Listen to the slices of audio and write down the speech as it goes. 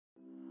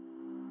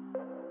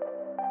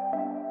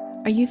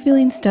Are you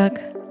feeling stuck,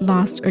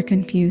 lost, or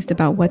confused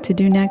about what to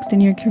do next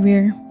in your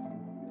career?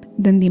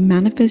 Then the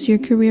Manifest Your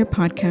Career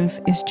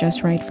podcast is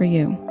just right for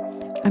you.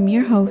 I'm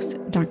your host,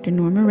 Dr.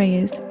 Norma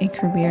Reyes, a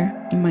career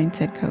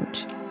mindset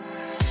coach.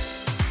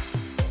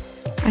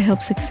 I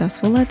help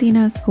successful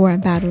Latinas who are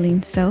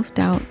battling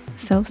self-doubt,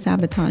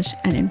 self-sabotage,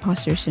 and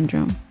imposter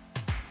syndrome.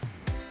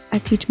 I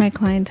teach my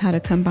clients how to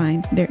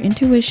combine their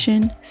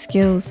intuition,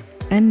 skills,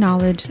 and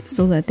knowledge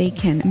so that they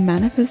can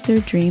manifest their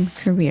dream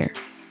career.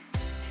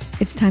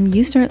 It's time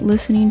you start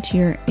listening to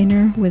your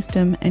inner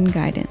wisdom and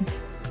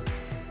guidance.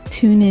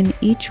 Tune in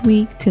each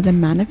week to the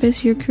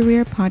Manifest Your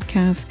Career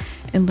podcast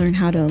and learn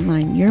how to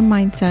align your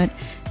mindset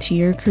to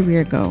your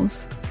career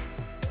goals.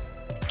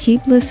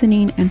 Keep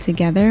listening, and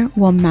together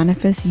we'll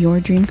manifest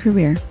your dream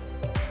career.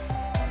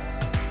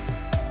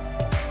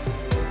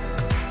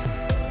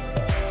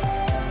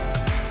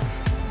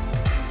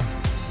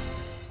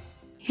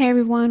 Hey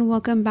everyone,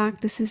 welcome back.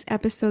 This is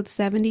episode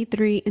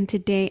 73, and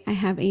today I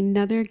have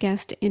another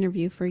guest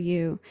interview for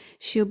you.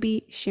 She'll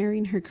be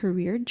sharing her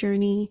career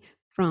journey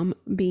from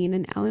being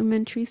an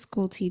elementary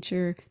school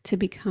teacher to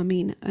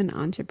becoming an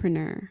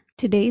entrepreneur.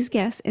 Today's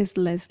guest is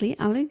Lesley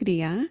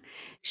Alegria.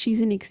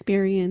 She's an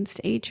experienced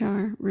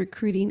HR,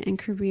 recruiting, and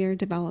career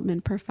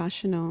development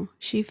professional.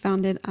 She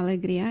founded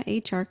Alegria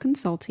HR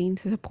Consulting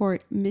to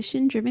support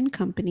mission-driven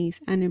companies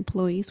and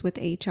employees with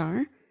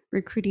HR,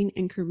 recruiting,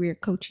 and career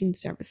coaching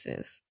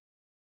services.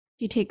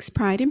 She takes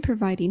pride in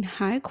providing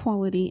high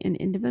quality and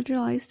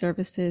individualized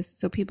services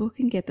so people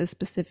can get the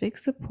specific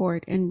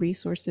support and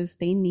resources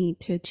they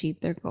need to achieve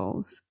their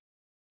goals.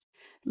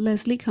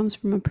 Lesley comes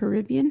from a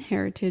Peruvian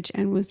heritage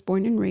and was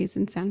born and raised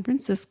in San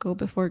Francisco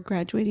before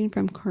graduating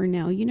from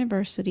Cornell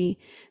University,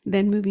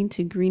 then moving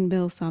to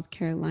Greenville, South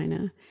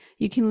Carolina.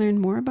 You can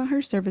learn more about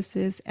her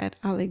services at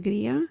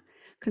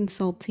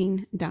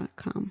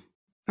alegriaconsulting.com.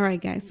 All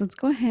right, guys, let's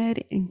go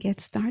ahead and get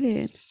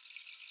started.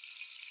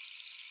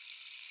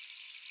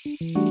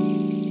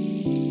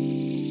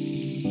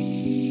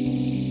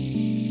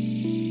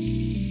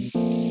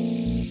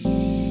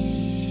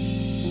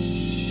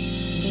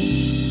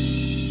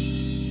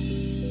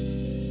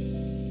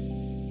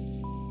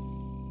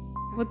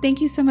 Well,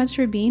 thank you so much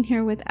for being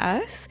here with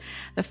us.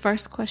 The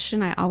first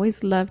question I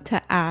always love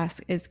to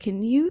ask is,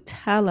 can you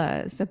tell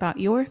us about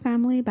your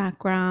family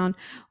background?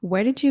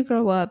 Where did you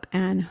grow up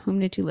and whom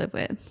did you live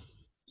with?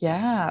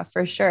 Yeah,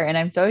 for sure. And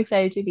I'm so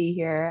excited to be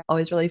here.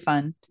 Always really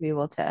fun to be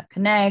able to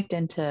connect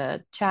and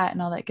to chat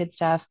and all that good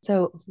stuff.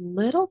 So, a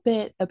little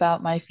bit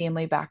about my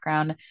family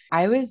background.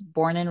 I was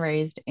born and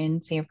raised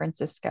in San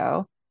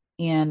Francisco,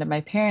 and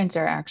my parents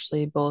are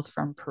actually both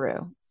from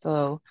Peru.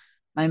 So,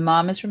 my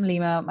mom is from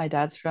Lima, my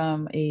dad's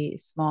from a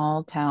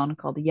small town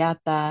called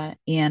Yata,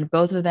 and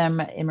both of them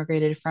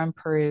immigrated from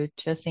Peru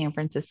to San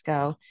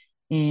Francisco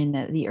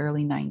in the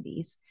early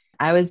 90s.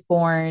 I was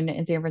born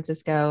in San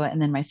Francisco,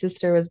 and then my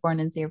sister was born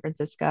in San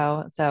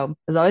Francisco. So it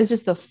was always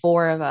just the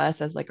four of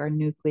us as like our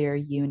nuclear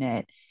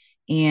unit.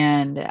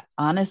 And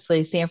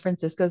honestly, San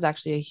Francisco is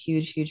actually a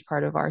huge, huge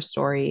part of our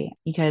story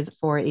because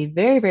for a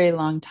very, very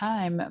long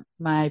time,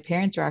 my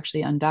parents were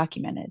actually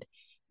undocumented.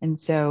 And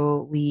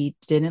so we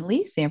didn't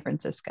leave San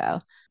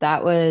Francisco.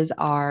 That was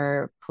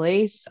our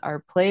place,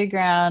 our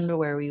playground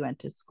where we went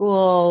to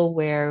school,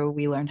 where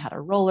we learned how to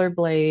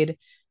rollerblade,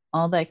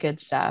 all that good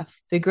stuff.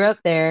 So we grew up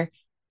there.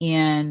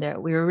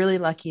 And we were really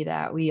lucky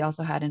that we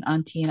also had an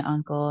auntie and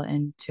uncle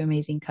and two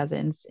amazing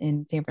cousins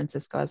in San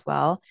Francisco as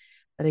well.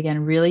 But again,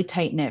 really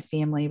tight knit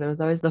family, but it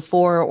was always the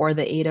four or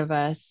the eight of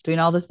us doing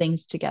all the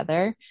things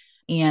together.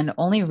 And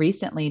only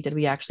recently did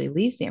we actually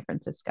leave San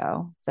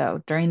Francisco.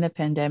 So during the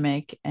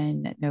pandemic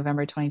in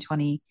November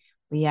 2020,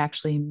 we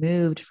actually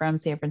moved from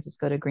San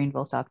Francisco to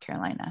Greenville, South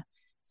Carolina.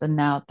 So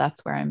now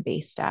that's where I'm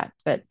based at.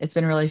 But it's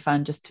been really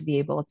fun just to be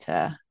able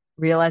to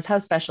realize how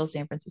special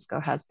San Francisco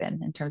has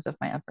been in terms of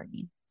my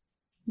upbringing.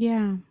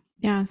 Yeah.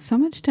 Yeah. So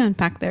much to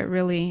unpack there,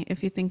 really,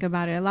 if you think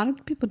about it. A lot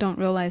of people don't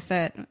realize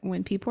that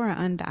when people are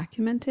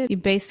undocumented, you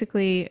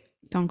basically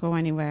don't go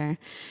anywhere,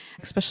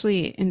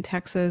 especially in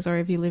Texas or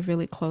if you live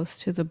really close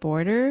to the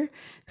border,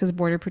 because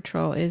Border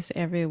Patrol is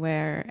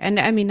everywhere. And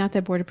I mean, not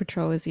that Border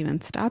Patrol is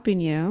even stopping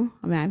you.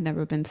 I mean, I've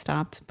never been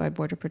stopped by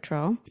Border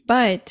Patrol,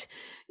 but,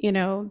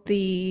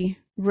 the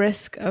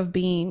risk of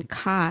being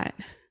caught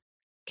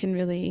can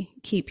really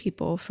keep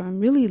people from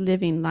really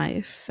living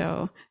life.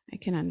 So I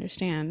can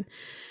understand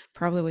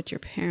probably what your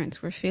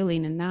parents were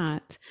feeling in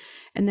that.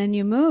 And then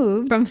you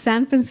moved from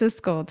San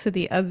Francisco to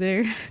the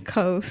other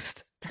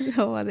coast, to the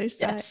whole other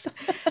side. Yes.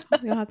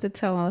 You'll have to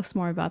tell us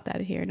more about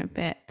that here in a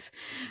bit.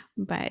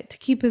 But to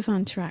keep us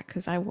on track,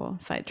 because I will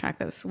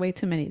sidetrack us way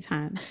too many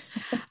times.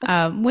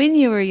 When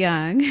you were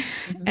young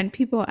and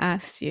people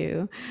asked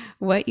you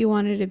what you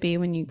wanted to be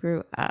when you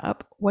grew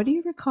up, what do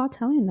you recall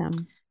telling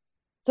them?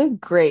 It's a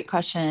great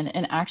question.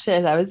 And actually,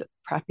 as I was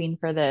prepping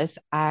for this,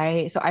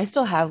 I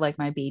still have like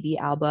my baby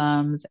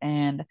albums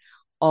and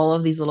all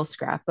of these little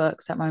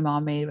scrapbooks that my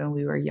mom made when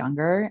we were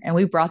younger, and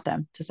we brought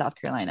them to South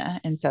Carolina.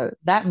 And so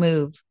that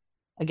move,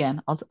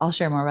 again, I'll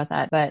share more about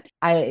that. But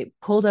I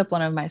pulled up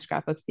one of my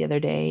scrapbooks the other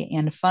day,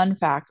 and fun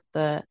fact,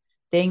 the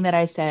thing that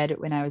I said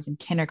when I was in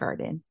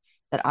kindergarten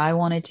that I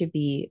wanted to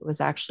be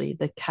was actually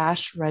the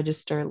cash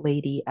register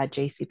lady at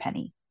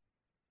JCPenney.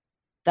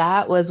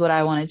 That was what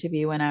I wanted to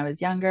be when I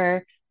was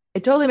younger.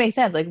 It totally makes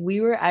sense. Like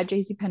we were at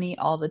JCPenney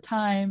all the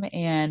time.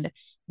 And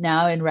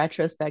now in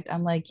retrospect,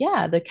 I'm like,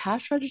 yeah, the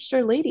cash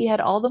register lady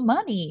had all the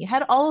money,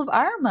 had all of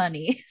our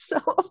money. So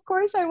of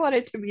course I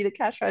wanted to be the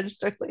cash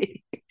register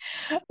lady.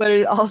 But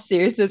in all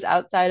seriousness,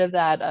 outside of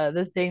that,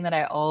 the thing that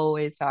I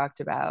always talked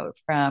about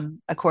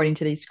from according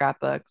to these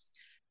scrapbooks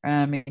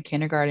from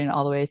kindergarten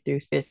all the way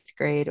through fifth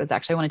grade was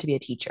actually I wanted to be a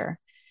teacher.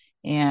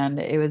 And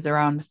it was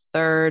around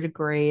third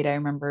grade. I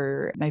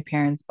remember my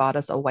parents bought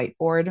us a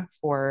whiteboard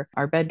for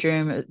our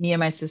bedroom. Me and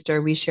my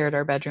sister, we shared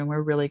our bedroom.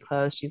 We're really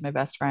close. She's my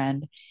best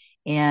friend.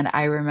 And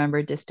I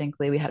remember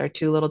distinctly, we had our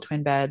two little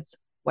twin beds,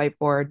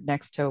 whiteboard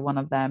next to one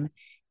of them.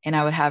 And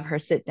I would have her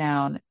sit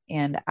down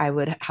and I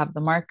would have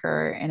the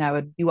marker and I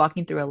would be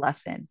walking through a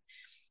lesson.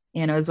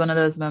 And it was one of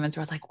those moments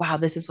where I was like, wow,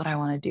 this is what I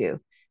want to do.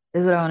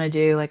 This is what I want to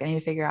do. Like, I need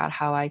to figure out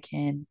how I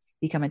can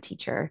become a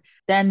teacher.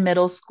 Then,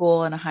 middle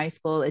school and high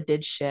school, it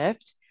did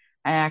shift.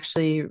 I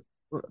actually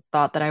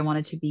thought that I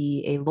wanted to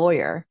be a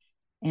lawyer.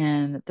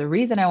 And the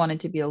reason I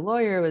wanted to be a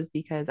lawyer was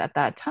because at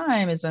that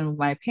time is when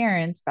my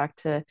parents, back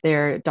to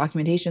their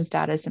documentation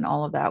status and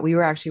all of that, we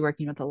were actually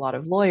working with a lot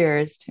of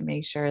lawyers to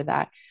make sure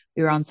that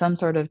we were on some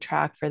sort of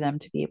track for them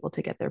to be able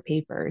to get their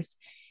papers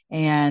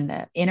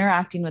and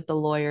interacting with the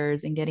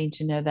lawyers and getting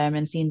to know them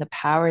and seeing the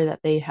power that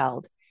they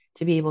held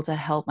to be able to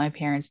help my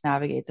parents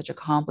navigate such a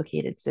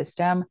complicated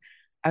system.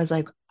 I was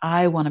like,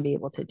 I want to be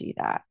able to do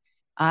that.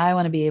 I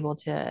want to be able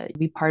to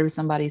be part of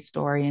somebody's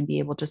story and be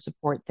able to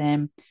support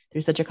them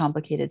through such a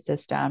complicated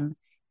system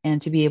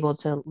and to be able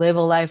to live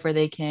a life where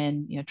they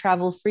can,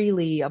 travel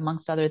freely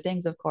amongst other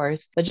things, of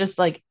course, but just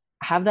like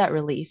have that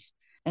relief.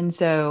 And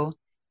so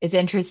it's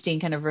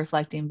interesting kind of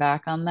reflecting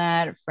back on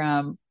that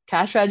from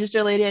cash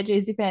register lady at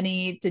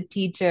JCPenney to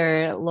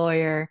teacher,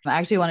 lawyer. I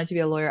actually wanted to be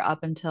a lawyer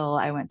up until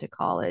I went to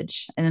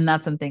college. And then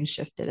that's when things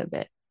shifted a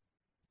bit.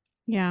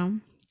 Yeah.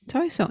 It's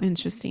always so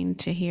interesting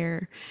to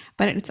hear,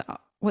 but it's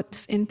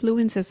what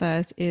influences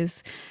us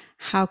is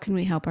how can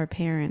we help our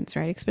parents,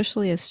 right?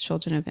 Especially as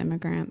children of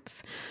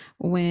immigrants.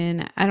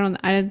 When I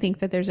don't think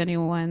that there's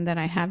anyone that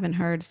I haven't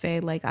heard say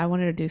like I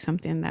wanted to do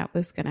something that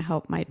was going to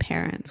help my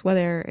parents,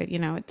 whether,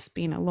 it's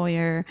being a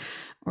lawyer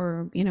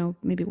or,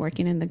 maybe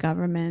working in the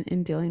government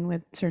and dealing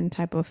with certain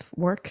type of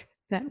work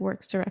that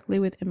works directly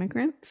with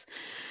immigrants,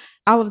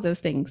 all of those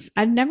things.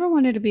 I never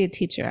wanted to be a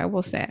teacher. I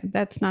will say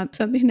that's not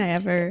something I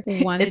ever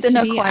It's wanted an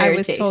to be. I acquired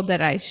was told taste.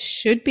 that I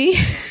should be.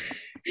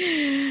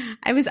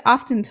 I was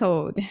often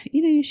told,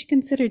 you should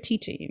consider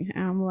teaching.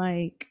 I'm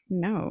like,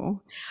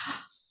 no.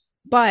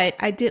 But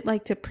I did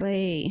like to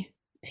play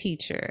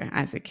teacher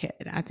as a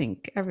kid. I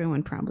think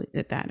everyone probably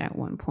did that at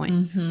one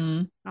point.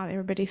 Hmm. Oh,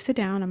 everybody sit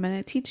down. I'm going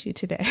to teach you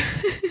today.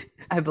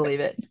 I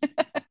believe it.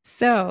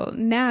 So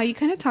now you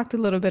kind of talked a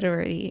little bit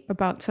already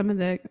about some of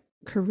the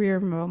career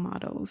role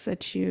models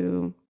that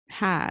you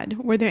had.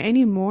 Were there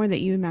any more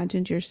that you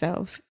imagined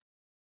yourself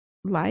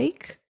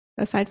like,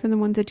 aside from the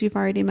ones that you've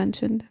already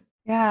mentioned?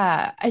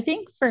 Yeah, I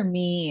think for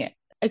me,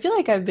 I feel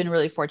like I've been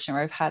really fortunate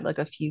where I've had like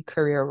a few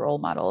career role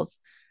models.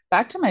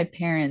 Back to my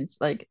parents,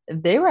 like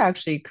they were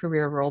actually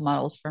career role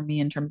models for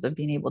me in terms of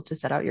being able to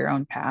set out your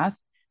own path.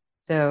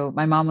 So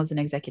my mom was an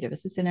executive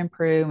assistant in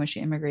Peru. When she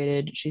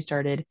immigrated, she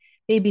started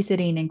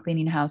babysitting and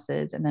cleaning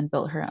houses and then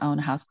built her own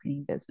house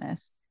cleaning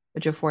business,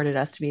 which afforded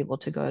us to be able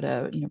to go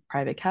to,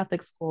 private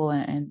Catholic school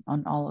and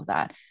on all of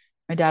that.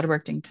 My dad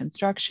worked in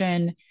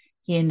construction.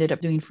 He ended up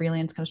doing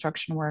freelance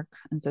construction work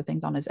and so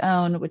things on his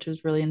own, which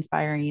was really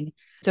inspiring.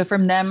 So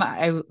from them,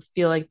 I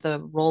feel like the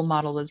role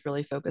model was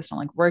really focused on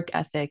like work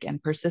ethic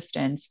and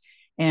persistence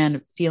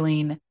and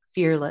feeling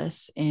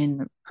fearless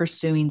in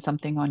pursuing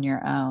something on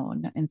your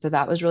own. And so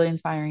that was really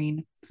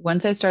inspiring.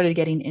 Once I started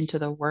getting into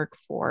the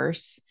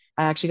workforce,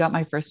 I actually got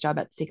my first job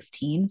at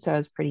 16. So I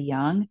was pretty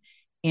young.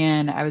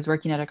 And I was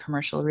working at a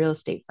commercial real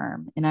estate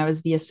firm. And I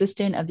was the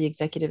assistant of the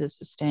executive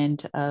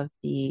assistant of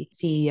the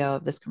CEO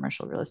of this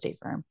commercial real estate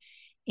firm.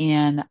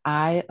 And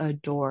I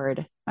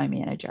adored my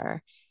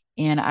manager.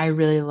 And I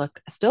really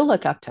still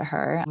look up to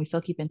her. We still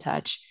keep in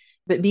touch.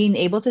 But being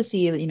able to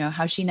see,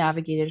 how she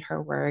navigated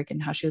her work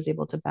and how she was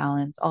able to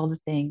balance all the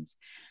things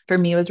for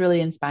me was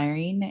really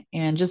inspiring.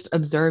 And just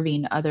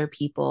observing other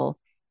people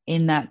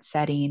in that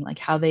setting, like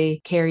how they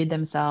carried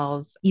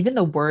themselves, even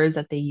the words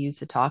that they used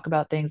to talk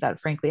about things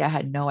that frankly I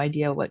had no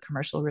idea what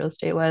commercial real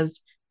estate was.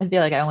 I feel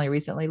like I only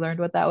recently learned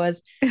what that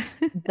was.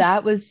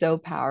 That was so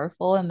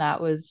powerful. And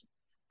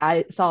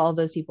I saw all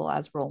those people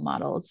as role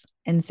models.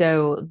 And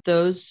so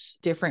those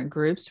different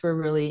groups were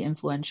really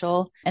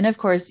influential. And of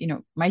course,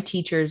 my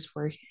teachers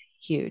were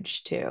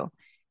huge too.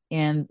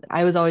 And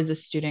I was always a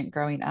student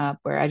growing up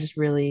where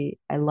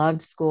I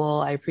loved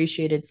school. I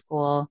appreciated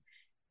school.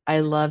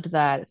 I loved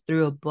that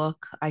through a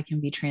book, I can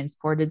be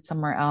transported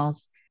somewhere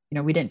else.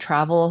 We didn't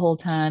travel a whole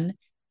ton,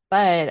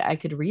 but I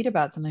could read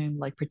about something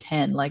like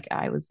pretend like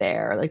I was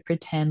there, like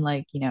pretend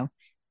like,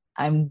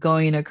 I'm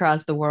going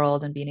across the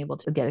world and being able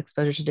to get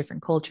exposure to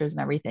different cultures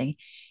and everything.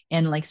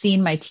 And like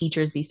seeing my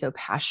teachers be so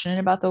passionate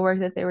about the work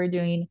that they were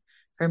doing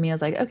for me, I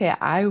was like, okay,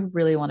 I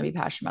really want to be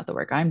passionate about the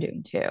work I'm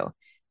doing too.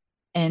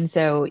 And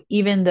so,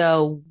 even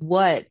though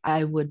what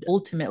I would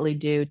ultimately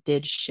do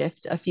did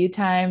shift a few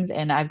times,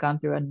 and I've gone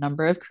through a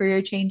number of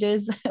career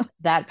changes,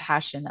 that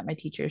passion that my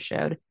teachers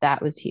showed,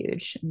 that was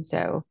huge. And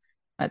so,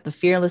 the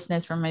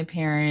fearlessness from my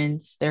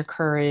parents, their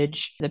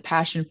courage, the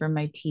passion from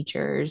my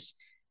teachers,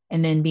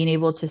 and then being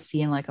able to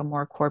see in like a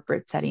more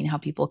corporate setting how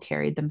people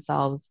carried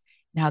themselves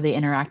and how they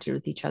interacted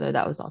with each other,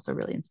 that was also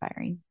really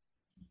inspiring.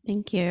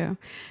 Thank you.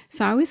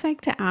 So I always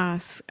like to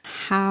ask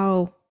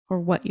how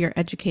or what your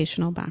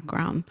educational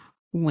background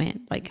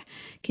went. Like,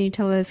 can you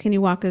tell us, can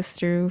you walk us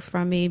through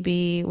from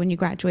maybe when you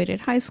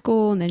graduated high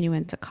school and then you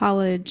went to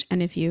college,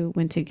 and if you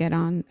went to get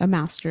on a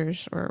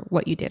master's or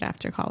what you did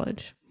after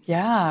college?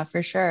 Yeah,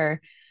 for sure.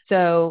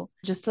 So,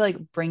 just to like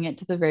bring it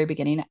to the very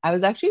beginning, I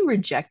was actually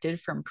rejected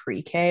from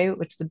pre-K,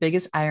 which is the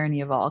biggest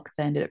irony of all because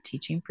I ended up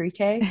teaching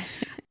pre-K.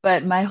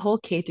 But my whole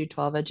K through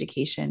 12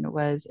 education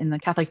was in the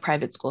Catholic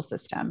private school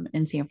system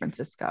in San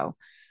Francisco.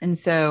 And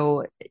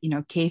so,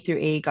 K through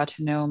 8 got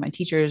to know my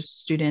teachers,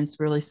 students,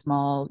 really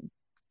small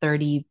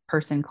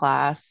 30-person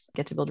class,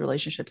 get to build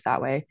relationships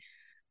that way.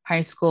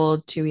 High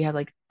school too, we had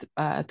like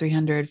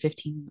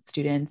 315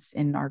 students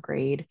in our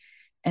grade.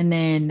 And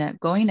then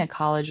going to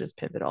college was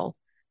pivotal.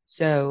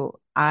 So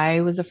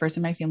I was the first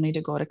in my family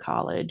to go to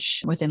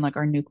college within like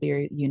our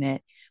nuclear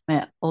unit.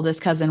 My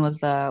oldest cousin was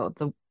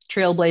the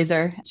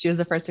trailblazer. She was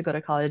the first to go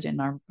to college in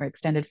our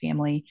extended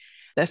family.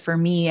 But for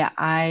me,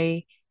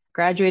 I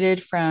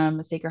graduated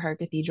from Sacred Heart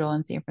Cathedral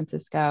in San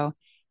Francisco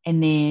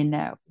and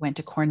then went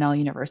to Cornell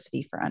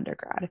University for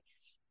undergrad.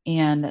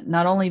 And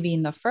not only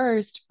being the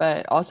first,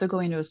 but also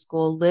going to a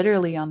school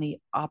literally on the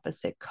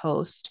opposite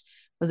coast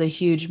was a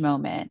huge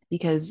moment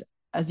because,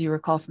 as you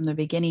recall from the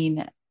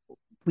beginning,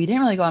 we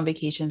didn't really go on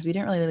vacations. We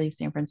didn't really leave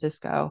San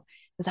Francisco.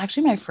 It was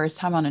actually my first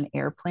time on an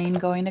airplane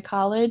going to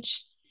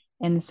college.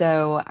 And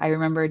so I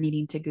remember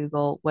needing to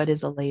Google what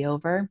is a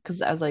layover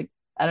because I was like,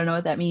 I don't know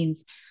what that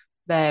means.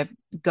 But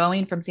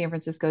going from San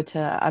Francisco to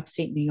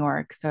upstate New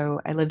York, so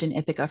I lived in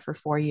Ithaca for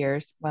 4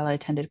 years while I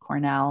attended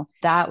Cornell.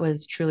 That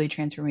was truly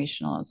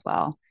transformational as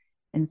well.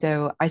 And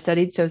so I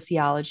studied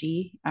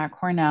sociology at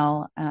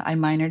Cornell. I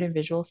minored in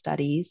visual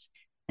studies,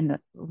 and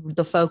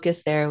the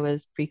focus there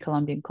was pre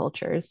Columbian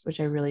cultures, which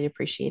I really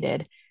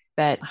appreciated.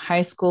 But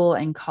high school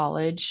and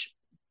college,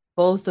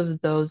 both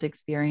of those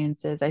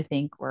experiences, I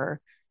think,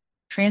 were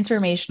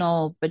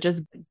transformational, but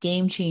just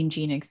game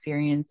changing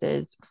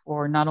experiences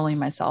for not only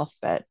myself,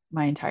 but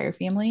my entire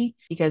family.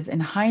 Because in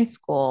high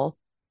school,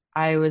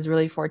 I was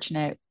really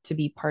fortunate to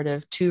be part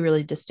of two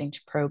really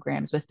distinct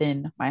programs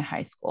within my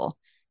high school.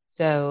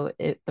 So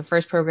the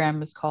first program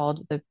was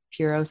called the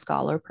Puro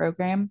Scholar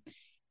Program,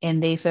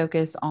 and they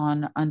focus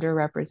on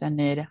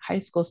underrepresented high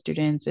school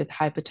students with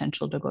high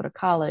potential to go to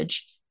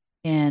college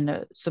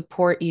and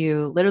support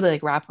you, literally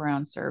like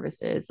wraparound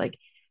services, like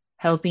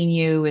helping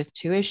you with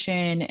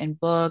tuition and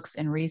books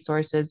and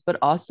resources, but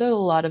also a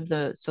lot of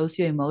the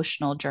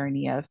socio-emotional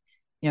journey of,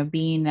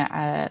 being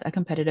at a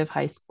competitive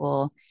high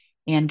school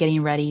and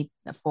getting ready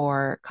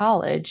for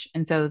college.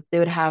 And so they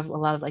would have a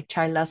lot of like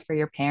child less for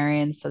your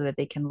parents so that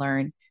they can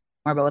learn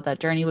more about what that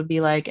journey would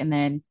be like. And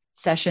then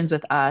sessions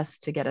with us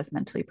to get us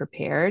mentally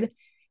prepared.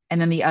 And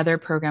then the other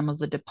program was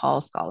the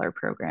DePaul Scholar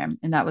Program.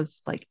 And that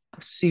was like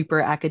super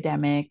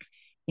academic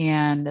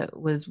and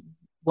was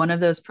one of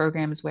those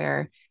programs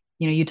where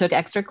you took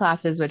extra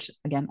classes, which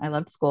again, I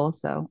loved school,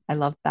 so I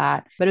loved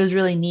that. But it was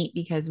really neat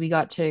because we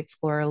got to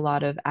explore a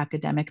lot of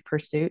academic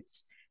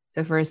pursuits.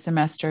 So for a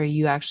semester,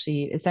 you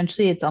actually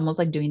essentially it's almost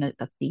like doing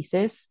a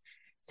thesis.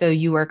 So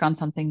you work on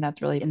something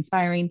that's really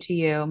inspiring to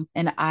you.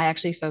 And I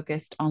actually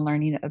focused on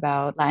learning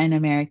about Latin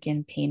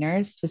American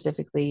painters,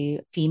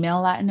 specifically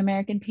female Latin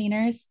American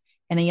painters.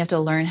 And then you have to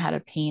learn how to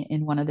paint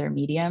in one of their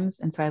mediums.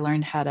 And so I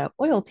learned how to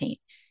oil paint.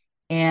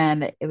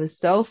 And it was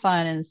so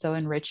fun and so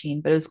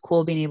enriching, but it was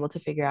cool being able to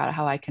figure out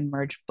how I can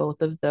merge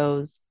both of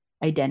those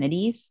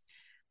identities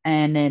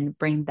and then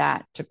bring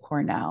that to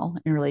Cornell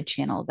and really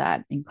channel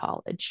that in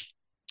college.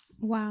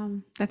 Wow,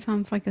 that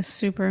sounds like a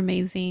super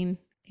amazing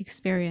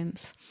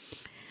experience.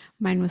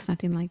 Mine was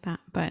nothing like that,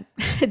 but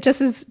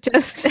just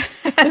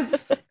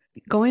as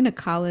going to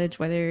college,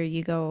 whether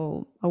you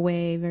go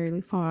away very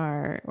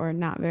far or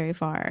not very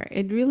far,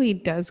 it really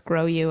does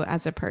grow you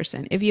as a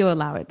person if you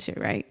allow it to,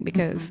 right?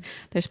 Because Mhm.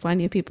 there's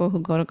plenty of people who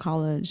go to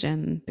college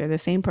and they're the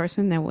same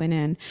person that went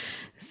in.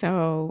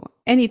 So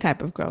any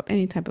type of growth,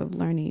 any type of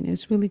learning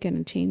is really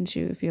going to change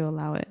you if you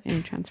allow it,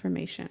 any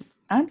transformation.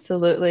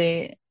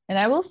 Absolutely. And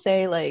I will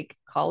say, like,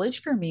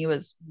 college for me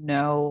was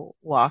no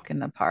walk in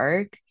the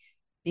park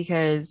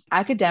because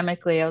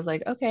academically, I was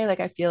like, okay,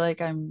 like, I feel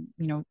like I'm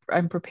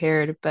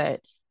prepared,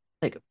 but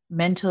like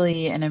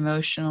mentally and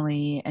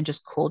emotionally and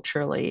just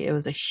culturally, it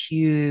was a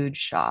huge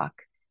shock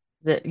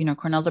that,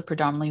 Cornell's a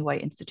predominantly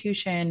white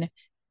institution.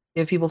 You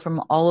have people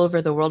from all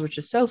over the world, which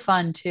is so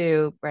fun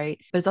too, right?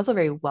 But it's also a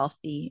very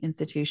wealthy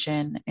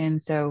institution.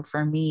 And so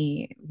for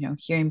me,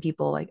 hearing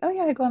people like, oh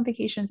yeah, I go on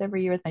vacations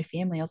every year with my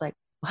family, I was like,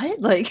 what?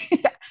 Like,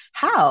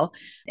 how?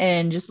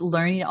 And just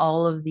learning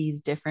all of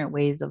these different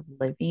ways of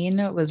living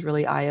was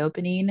really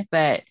eye-opening.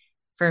 But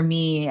for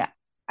me,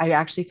 I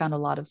actually found a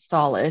lot of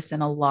solace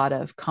and a lot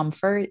of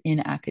comfort in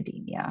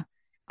academia,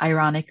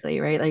 ironically,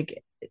 right?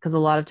 Like, because a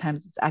lot of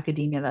times it's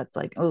academia that's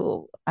like,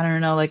 oh, I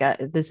don't know, like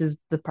this is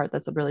the part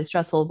that's really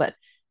stressful. But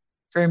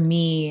for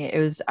me, it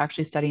was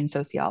actually studying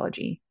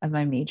sociology as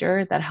my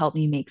major that helped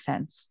me make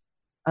sense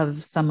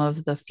of some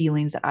of the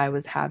feelings that I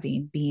was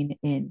having being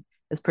in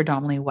this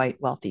predominantly white,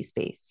 wealthy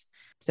space.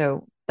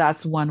 So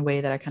that's one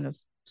way that I kind of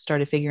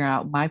started figuring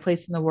out my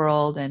place in the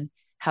world and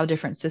how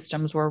different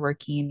systems were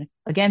working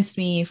against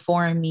me,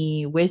 for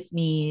me, with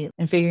me,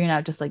 and figuring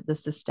out just like the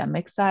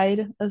systemic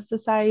side of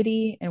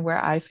society and where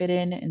I fit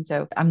in. And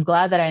so I'm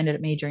glad that I ended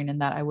up majoring in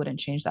that. I wouldn't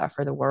change that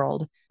for the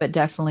world, but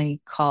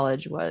definitely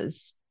college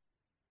was,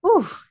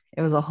 whew,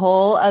 it was a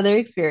whole other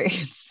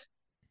experience.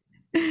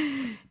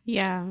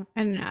 Yeah.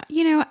 And,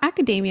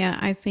 academia,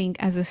 I think,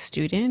 as a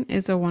student,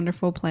 is a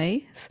wonderful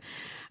place.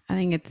 I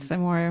think it's a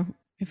more,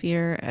 if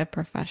you're a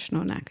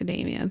professional in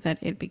academia, that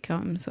it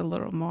becomes a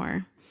little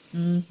more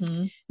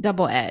Mm-hmm.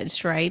 double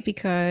edged, right?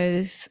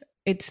 Because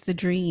it's the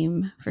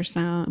dream for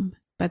some,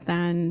 but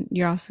then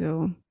you're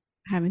also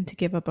having to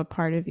give up a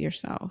part of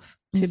yourself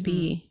to Mm-hmm.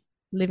 be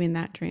living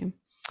that dream.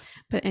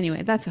 But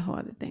anyway, that's a whole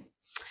other thing.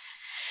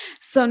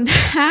 So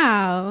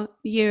now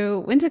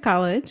you went to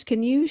college.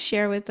 Can you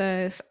share with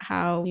us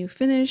how you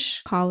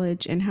finished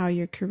college and how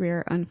your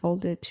career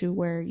unfolded to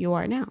where you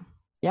are now?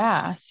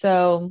 Yeah.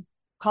 So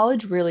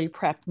college really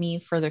prepped me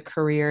for the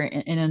career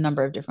in a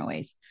number of different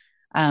ways.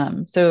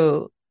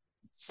 So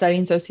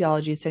studying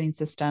sociology, studying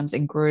systems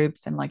and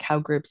groups and like how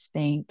groups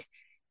think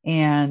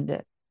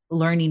and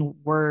learning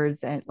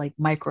words and like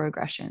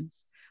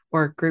microaggressions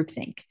or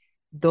groupthink.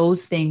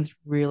 Those things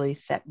really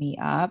set me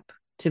up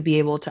to be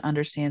able to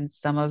understand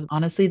some of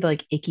honestly the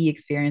like icky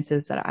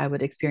experiences that I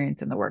would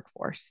experience in the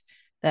workforce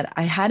that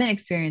I hadn't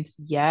experienced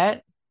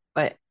yet,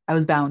 but I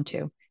was bound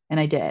to, and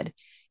I did.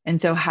 And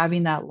so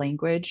having that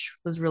language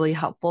was really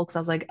helpful because I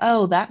was like,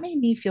 oh, that made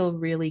me feel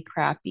really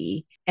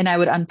crappy. And I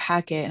would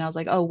unpack it and I was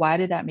like, oh, why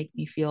did that make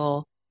me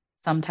feel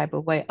some type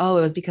of way? Oh,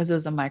 it was because it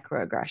was a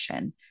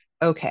microaggression.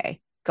 Okay,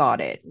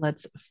 got it.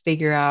 Let's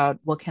figure out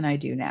what can I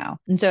do now.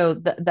 And so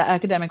the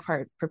academic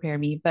part prepared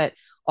me, but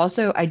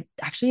also I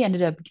actually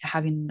ended up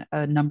having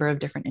a number of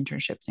different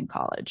internships in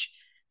college.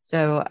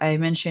 So I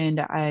mentioned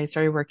I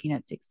started working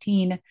at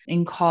 16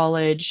 in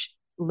college.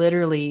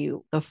 Literally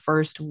the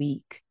first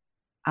week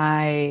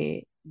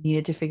I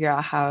needed to figure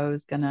out how I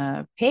was going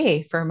to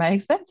pay for my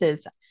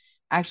expenses.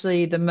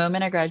 Actually, the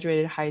moment I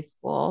graduated high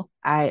school,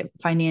 I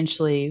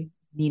financially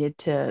needed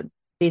to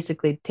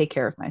basically take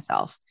care of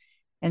myself.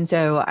 And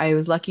so I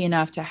was lucky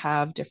enough to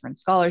have different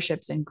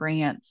scholarships and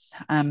grants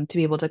to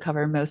be able to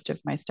cover most of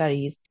my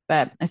studies,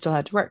 but I still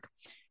had to work.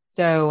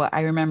 So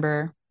I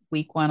remember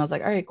week one, I was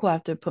like, all right, cool, I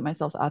have to put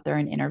myself out there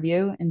and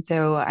interview. And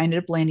so I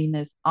ended up landing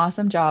this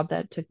awesome job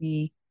that took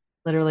me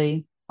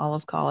literally all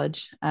of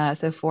college.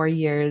 So 4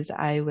 years,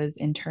 I was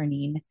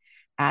interning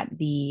at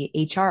the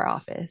HR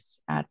office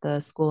at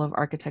the School of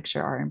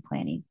Architecture, Art, and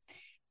Planning.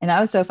 And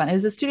that was so fun. It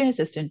was a student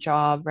assistant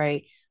job,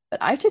 right?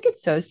 But I took it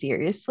so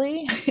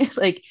seriously.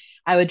 Like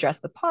I would dress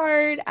the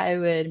part, I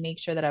would make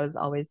sure that I was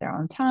always there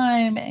on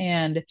time.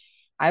 And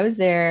I was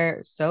there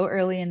so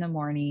early in the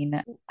morning.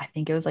 I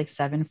think it was like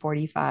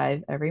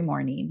 7:45 every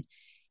morning.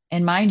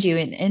 And mind you,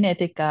 in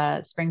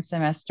Ithaca, spring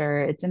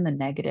semester, it's in the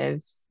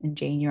negatives in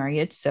January.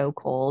 It's so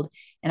cold.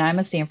 And I'm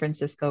a San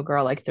Francisco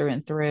girl, like through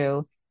and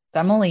through. So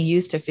I'm only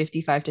used to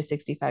 55 to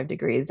 65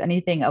 degrees.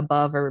 Anything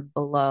above or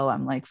below,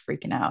 I'm like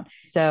freaking out.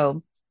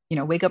 So,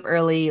 wake up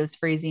early. It was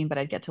freezing, but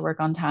I'd get to work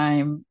on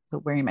time,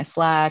 but wearing my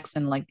slacks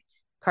and like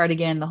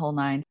cardigan, the whole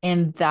nine.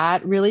 And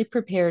that really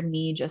prepared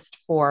me just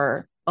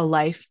for a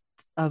life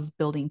of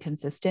building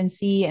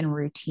consistency and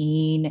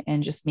routine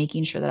and just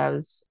making sure that I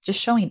was just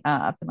showing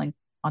up and like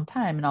on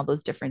time and all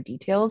those different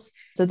details.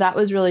 So that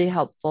was really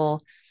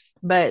helpful.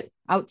 But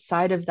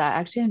outside of that, I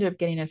actually ended up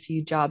getting a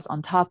few jobs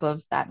on top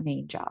of that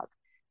main job.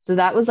 So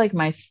that was like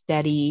my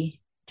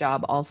steady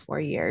job all 4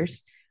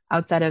 years.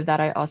 Outside of that,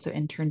 I also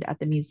interned at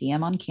the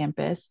museum on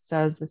campus. So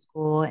I was the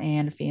school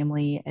and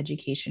family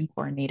education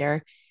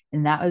coordinator.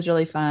 And that was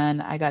really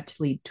fun. I got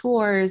to lead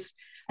tours.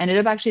 I ended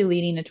up actually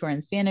leading a tour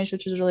in Spanish,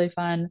 which was really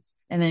fun.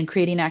 And then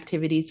creating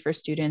activities for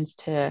students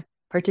to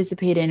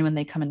participate in when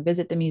they come and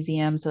visit the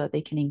museum so that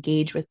they can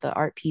engage with the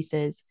art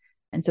pieces.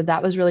 And so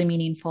that was really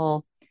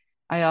meaningful.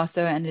 I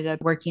also ended up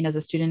working as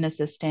a student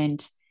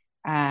assistant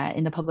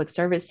in the public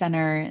service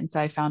center. And so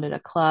I founded a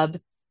club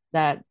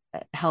that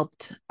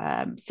helped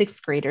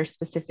sixth graders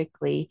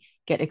specifically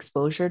get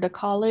exposure to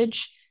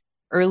college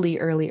early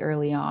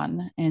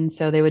on. And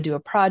so they would do a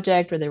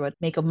project where they would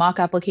make a mock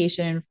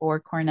application for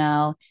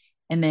Cornell.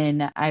 And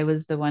then I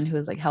was the one who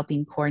was like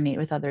helping coordinate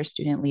with other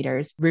student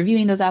leaders,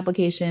 reviewing those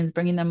applications,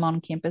 bringing them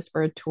on campus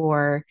for a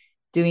tour,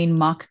 doing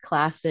mock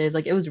classes.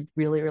 Like it was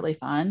really, really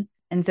fun.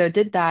 And so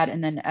did that.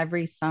 And then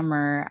every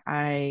summer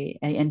I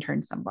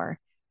interned somewhere.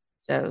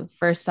 So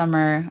first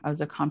summer I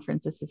was a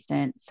conference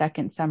assistant.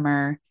 Second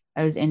summer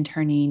I was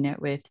interning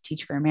with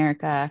Teach for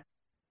America.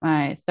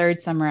 My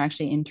third summer I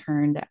actually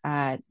interned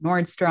at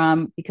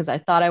Nordstrom because I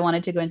thought I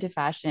wanted to go into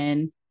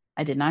fashion.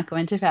 I did not go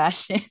into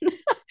fashion.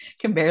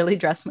 Can barely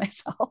dress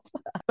myself.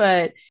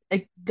 But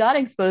I got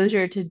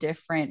exposure to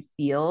different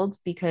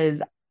fields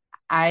because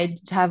I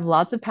have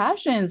lots of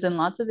passions and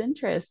lots of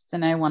interests,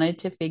 and I wanted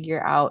to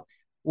figure out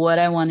what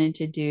I wanted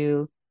to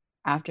do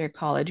after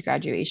college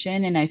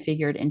graduation. And I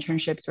figured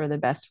internships were the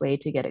best way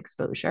to get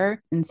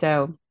exposure. And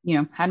so,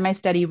 had my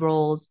study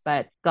roles,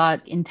 but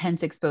got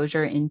intense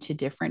exposure into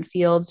different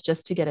fields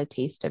just to get a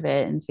taste of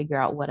it and figure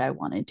out what I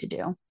wanted to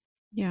do.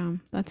 Yeah,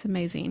 that's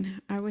amazing.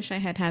 I wish I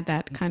had had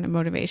that kind of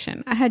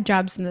motivation. I had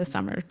jobs in the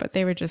summer, but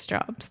they were just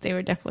jobs. They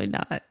were definitely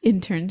not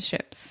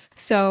internships.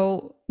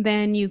 So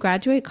then you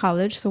graduate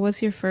college. So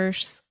what's your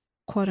first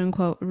quote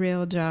unquote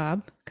real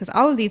job? Because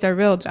all of these are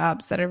real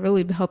jobs that are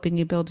really helping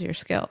you build your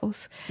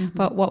skills. Mhm.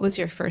 But what was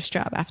your first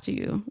job after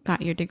you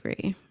got your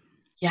degree?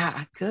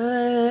 Yeah,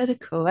 good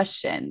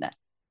question.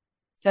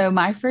 So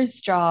my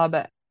first job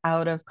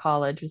out of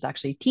college was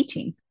actually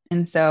teaching.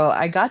 And so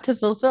I got to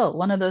fulfill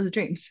one of those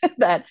dreams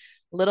that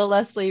little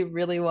Lesley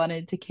really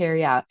wanted to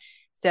carry out.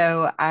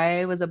 So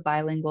I was a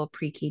bilingual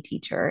pre-K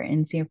teacher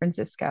in San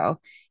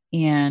Francisco,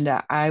 and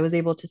I was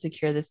able to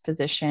secure this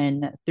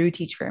position through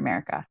Teach for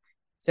America.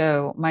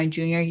 So my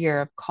junior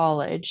year of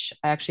college,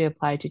 I actually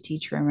applied to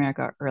Teach for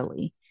America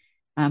early.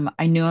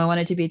 I knew I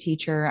wanted to be a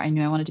teacher. I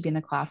knew I wanted to be in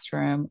the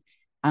classroom.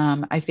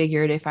 I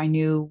figured if I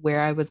knew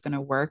where I was going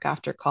to work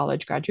after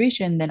college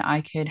graduation, then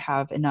I could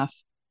have enough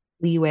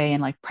leeway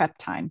and like prep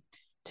time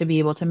to be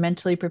able to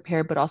mentally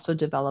prepare, but also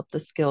develop the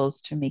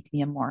skills to make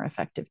me a more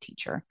effective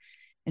teacher.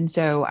 And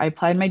so I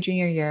applied my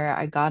junior year.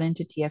 I got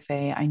into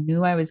TFA. I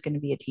knew I was going to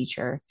be a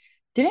teacher.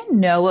 Didn't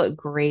know what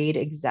grade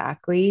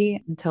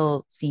exactly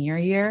until senior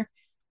year,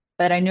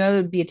 but I knew I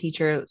would be a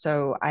teacher.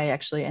 So I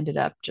actually ended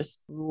up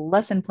just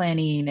lesson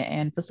planning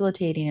and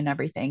facilitating and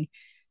everything.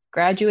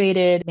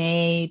 Graduated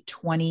May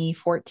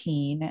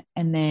 2014.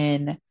 And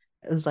then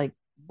it was like,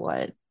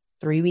 what,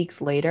 3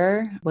 weeks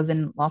later, was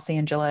in Los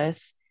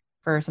Angeles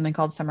for something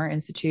called Summer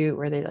Institute,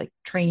 where they like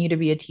train you to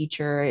be a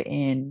teacher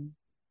in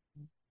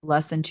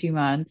less than 2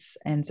 months.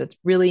 And so it's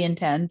really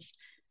intense,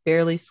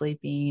 barely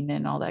sleeping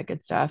and all that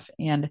good stuff.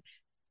 And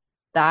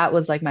that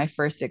was like my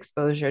first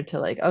exposure to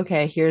like,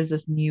 okay, here's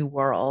this new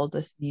world,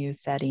 this new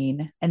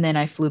setting. And then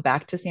I flew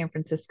back to San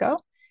Francisco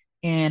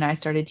and I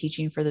started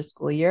teaching for the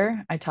school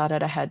year. I taught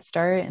at a Head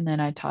Start and then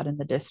I taught in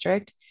the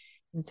district.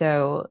 And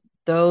so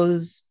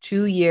those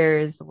 2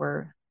 years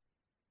were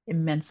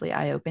immensely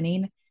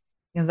eye-opening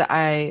because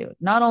I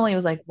not only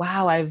was like,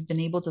 wow, I've been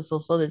able to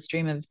fulfill this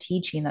dream of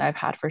teaching that I've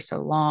had for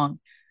so long,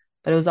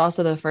 but it was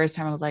also the first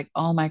time I was like,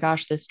 oh my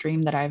gosh, this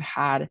dream that I've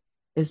had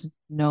is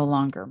no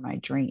longer my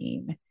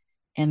dream.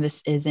 And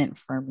this isn't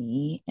for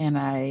me. And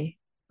I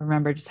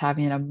remember just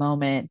having a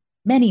moment,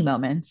 many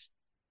moments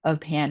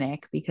of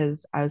panic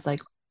because I was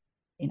like,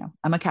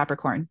 I'm a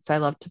Capricorn, so I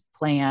love to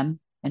plan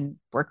and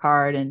work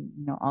hard and,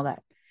 all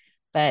that.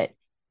 But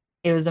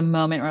it was a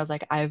moment where I was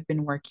like, I've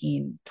been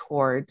working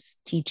towards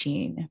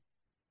teaching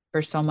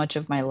for so much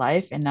of my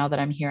life. And now that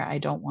I'm here, I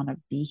don't want to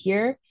be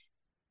here.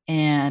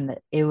 And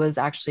it was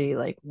actually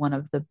like one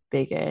of the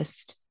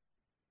biggest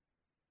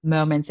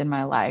moments in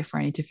my life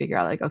where I need to figure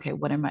out like, okay,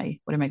 what am I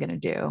going to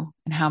do?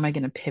 And how am I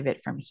going to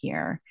pivot from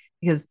here?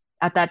 Because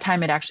at that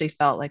time, it actually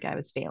felt like I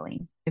was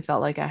failing. It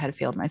felt like I had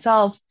failed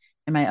myself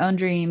and my own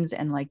dreams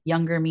and like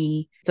younger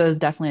me. So it was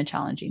definitely a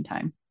challenging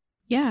time.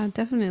 Yeah,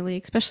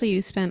 definitely. Especially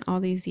you spent all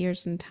these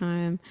years and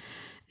time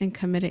and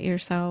committed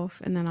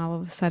yourself, and then all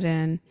of a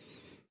sudden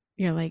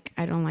you're like,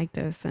 I don't like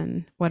this,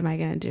 and what am I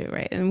going to do?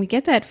 Right. And we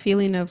get that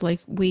feeling of like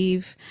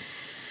we've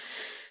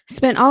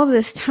spent all of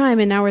this time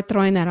and now we're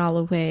throwing that all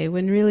away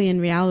when really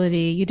in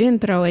reality you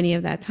didn't throw any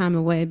of that time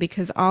away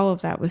because all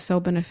of that was so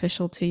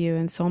beneficial to you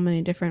in so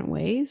many different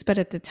ways. But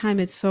at the time,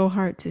 it's so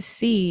hard to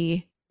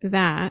see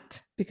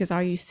that because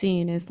all you're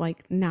seeing is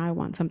like, now I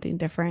want something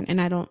different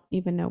and I don't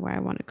even know where I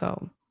want to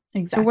go.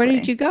 So where did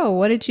Exactly. you go?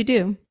 What did you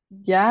do?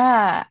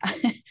 Yeah.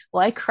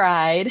 Well, I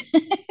cried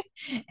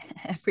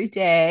every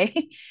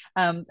day.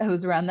 It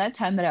was around that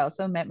time that I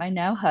also met my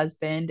now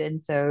husband.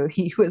 And so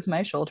he was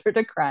my shoulder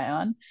to cry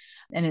on.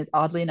 And it's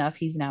oddly enough,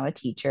 he's now a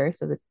teacher.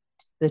 So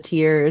the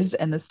tears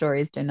and the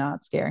stories did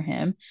not scare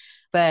him.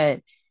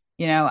 But,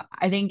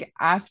 I think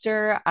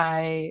after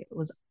I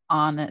was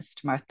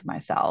honest with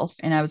myself,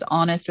 and I was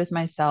honest with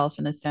myself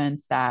in the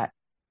sense that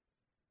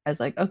I was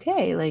like,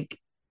 okay, like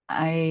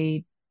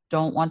I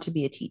don't want to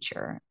be a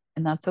teacher,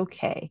 and that's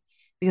okay.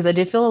 Because I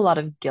did feel a lot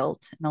of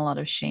guilt and a lot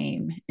of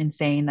shame in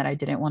saying that I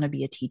didn't want to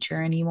be a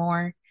teacher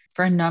anymore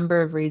for a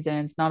number of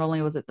reasons. Not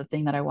only was it the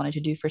thing that I wanted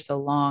to do for so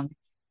long,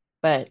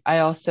 but I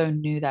also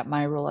knew that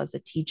my role as a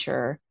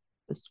teacher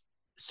was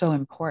so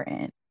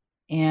important.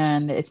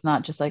 And it's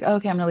not just like, oh,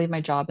 okay, I'm going to leave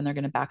my job and they're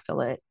going to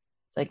backfill it.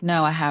 It's like,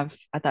 no, I have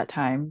at that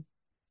time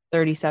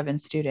 37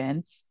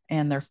 students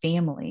and their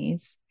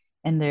families,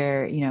 and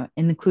their,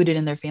 included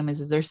in their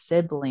families is their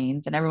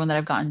siblings and everyone that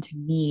I've gotten to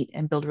meet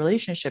and build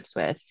relationships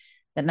with,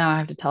 that now I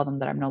have to tell them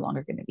that I'm no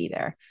longer going to be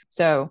there.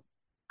 So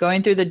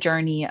going through the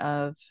journey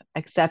of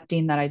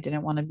accepting that I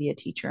didn't want to be a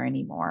teacher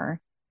anymore,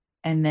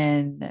 and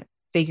then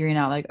figuring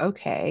out like,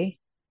 okay,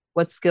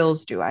 what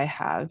skills do I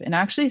have? And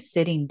actually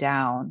sitting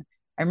down,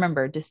 I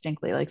remember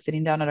distinctly like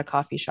sitting down at a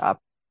coffee shop.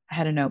 I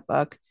had a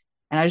notebook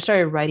and I just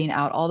started writing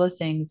out all the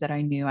things that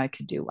I knew I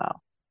could do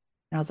well.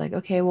 And I was like,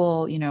 okay,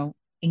 well,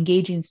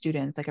 engaging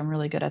students, like I'm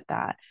really good at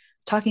that.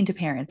 Talking to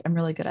parents, I'm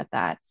really good at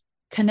that.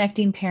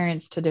 Connecting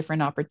parents to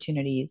different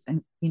opportunities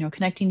and,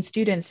 connecting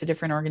students to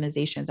different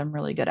organizations, I'm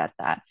really good at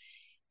that.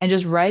 And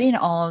just writing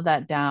all of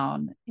that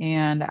down.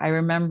 And I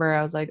remember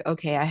I was like,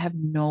 okay, I have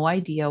no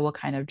idea what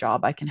kind of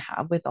job I can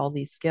have with all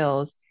these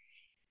skills.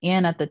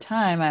 And at the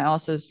time, I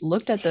also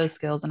looked at those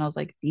skills and I was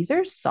like, these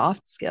are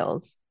soft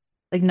skills.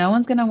 Like, no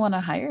one's going to want to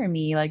hire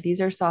me. Like,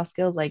 these are soft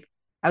skills. Like,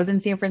 I was in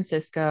San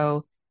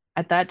Francisco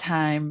at that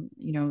time,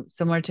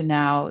 similar to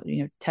now,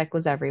 tech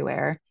was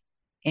everywhere.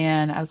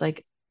 And I was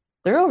like,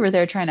 they're over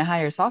there trying to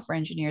hire software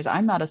engineers.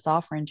 I'm not a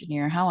software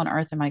engineer. How on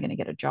earth am I going to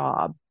get a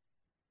job?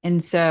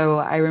 And so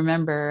I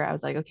remember I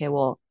was like, okay,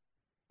 well,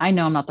 I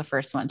know I'm not the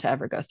first one to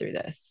ever go through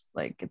this.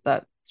 Like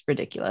that's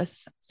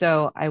ridiculous.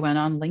 So I went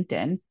on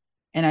LinkedIn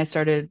and I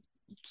started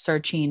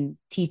searching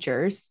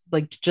teachers,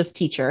 like just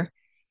teacher.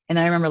 And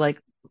then I remember like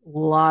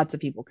lots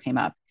of people came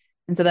up.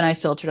 And so then I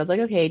filtered. I was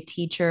like, okay,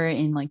 teacher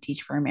in like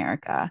Teach for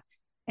America.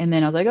 And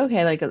then I was like,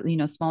 okay, like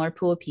a, smaller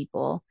pool of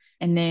people.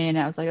 And then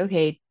I was like,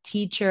 okay,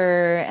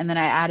 teacher. And then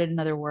I added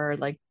another word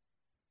like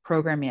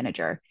program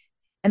manager.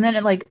 And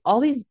then like all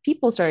these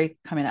people started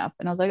coming up,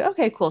 and I was like,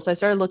 okay, cool. So I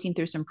started looking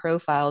through some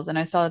profiles, and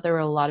I saw that there were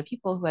a lot of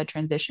people who had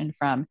transitioned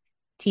from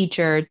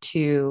teacher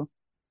to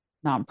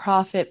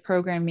nonprofit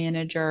program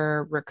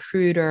manager,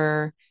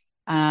 recruiter,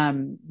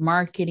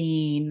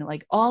 marketing,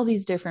 like all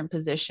these different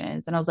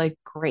positions. And I was like,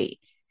 great.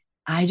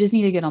 I just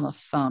need to get on the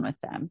phone with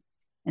them.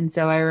 And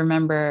so I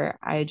remember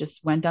I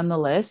just went down the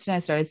list and I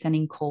started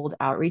sending cold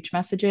outreach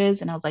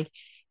messages. And I was like,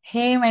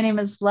 hey, my name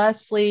is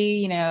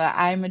Lesley.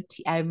 I'm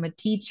a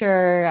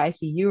teacher. I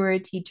see you were a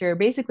teacher.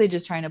 Basically,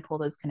 just trying to pull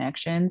those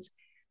connections.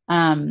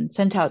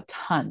 Sent out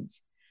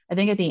tons. I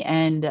think at the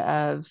end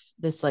of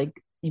this,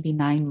 like maybe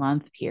 9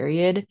 month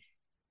period,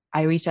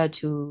 I reached out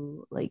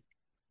to like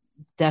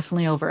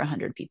definitely over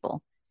 100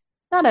 people.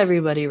 Not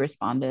everybody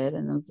responded,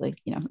 and it was like,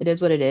 it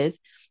is what it is.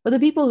 But the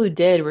people who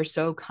did were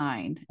so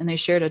kind, and they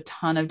shared a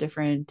ton of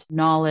different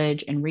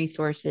knowledge and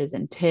resources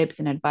and tips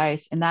and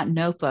advice in that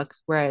notebook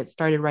where I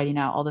started writing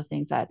out all the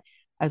things that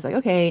I was like,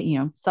 okay,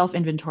 self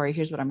inventory,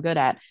 here's what I'm good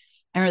at.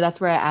 I remember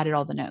that's where I added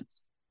all the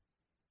notes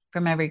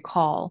from every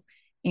call.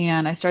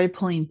 And I started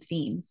pulling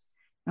themes.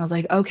 And I was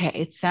like, okay,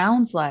 it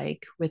sounds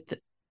like with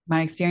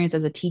my experience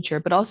as a teacher,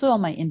 but also all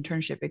my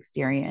internship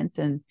experience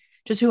and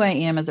just who I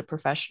am as a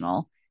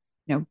professional,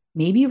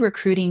 maybe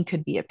recruiting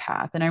could be a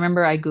path. And I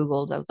remember I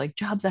Googled, I was like,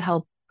 jobs that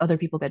help other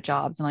people get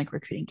jobs, and like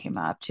recruiting came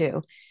up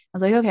too. I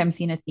was like, okay, I'm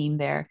seeing a theme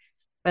there.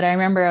 But I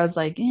remember I was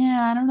like,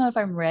 yeah, I don't know if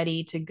I'm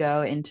ready to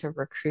go into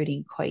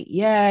recruiting quite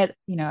yet.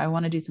 I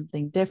want to do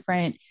something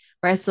different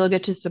where I still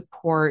get to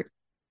support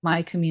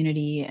my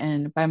community.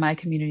 And by my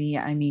community,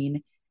 I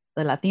mean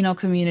the Latino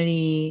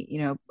community,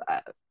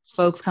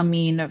 folks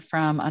coming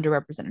from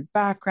underrepresented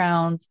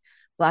backgrounds,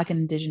 Black and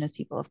Indigenous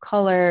people of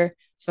color,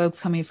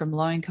 folks coming from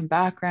low income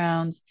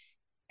backgrounds.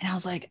 And I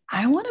was like,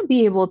 I want to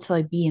be able to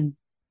like be in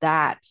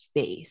that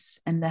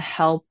space and to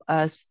help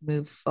us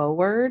move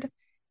forward.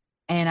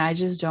 And I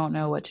just don't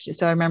know what to do.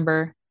 So I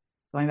remember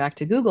going back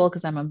to Google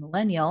because I'm a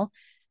millennial.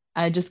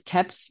 I just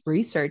kept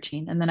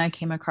researching. And then I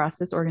came across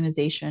this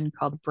organization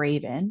called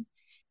Braven,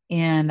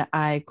 and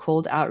I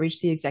cold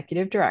outreached the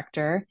executive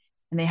director,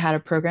 and they had a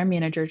program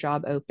manager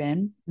job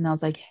open. And I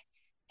was like,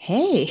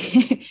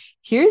 hey,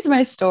 here's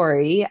my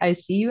story. I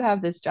see you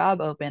have this job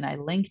open. I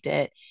linked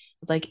it. I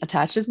was like,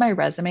 attached as my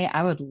resume.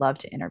 I would love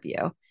to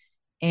interview.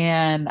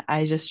 And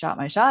I just shot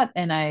my shot.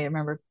 And I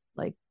remember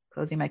like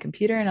closing my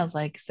computer and I was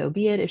like, so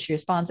be it. If she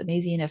responds,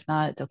 amazing. If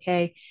not, it's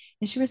okay.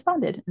 And she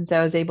responded. And so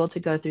I was able to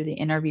go through the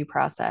interview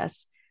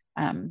process,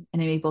 and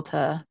I'm able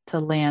to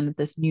land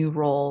this new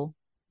role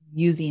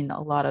using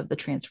a lot of the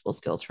transferable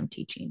skills from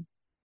teaching.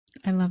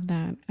 I love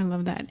that. I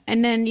love that.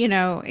 And then,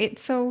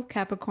 it's so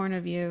Capricorn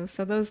of you.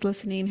 So those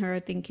listening who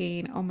are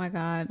thinking, oh my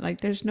God,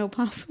 like there's no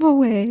possible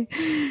way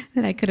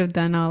that I could have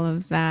done all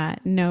of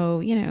that. No,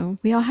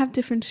 we all have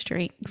different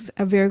strengths.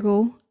 A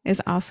Virgo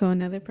is also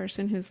another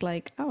person who's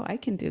like, oh, I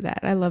can do that.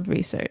 I love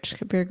research.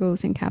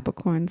 Virgos and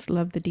Capricorns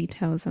love the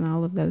details and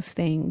all of those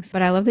things.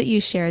 But I love that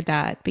you shared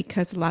that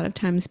because a lot of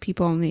times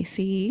people only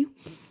see,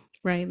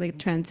 right? Like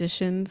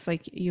transitions,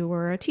 like you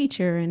were a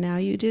teacher and now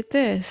you did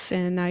this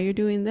and now you're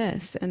doing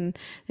this. And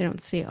they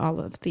don't see all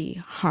of the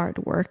hard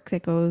work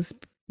that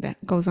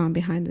goes on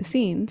behind the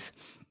scenes.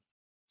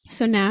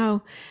 So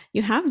now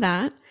you have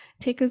that.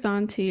 Take us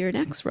on to your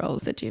next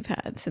roles that you've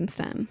had since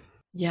then.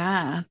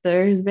 Yeah,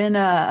 there's been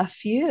a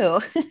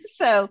few.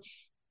 So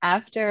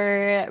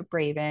after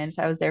Braven,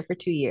 so I was there for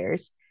 2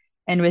 years.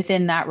 And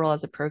within that role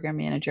as a program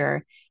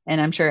manager, and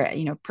I'm sure,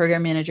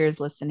 program managers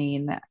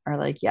listening are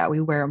like, yeah,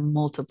 we wear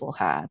multiple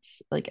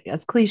hats. Like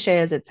as cliche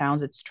as it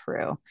sounds, it's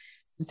true.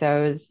 And so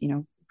I was,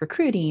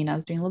 recruiting, I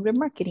was doing a little bit of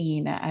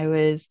marketing, I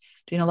was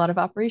doing a lot of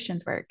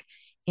operations work.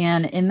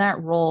 And in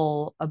that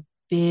role, a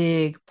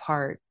big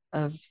part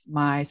of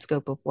my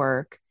scope of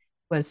work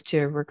was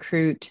to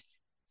recruit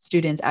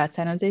students at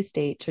San Jose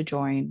State to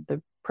join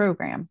the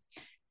program.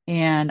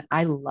 And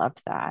I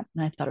loved that.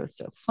 And I thought it was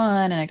so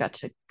fun. And I got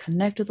to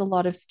connect with a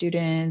lot of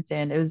students.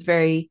 And it was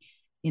very,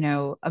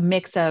 a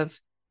mix of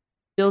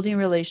building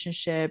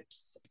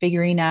relationships,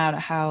 figuring out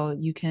how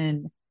you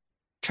can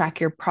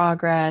track your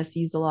progress,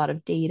 use a lot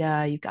of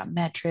data, you've got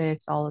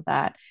metrics, all of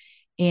that.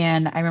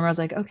 And I remember I was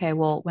like, okay,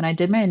 well, when I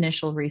did my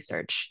initial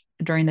research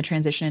during the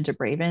transition into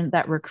Braven,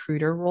 that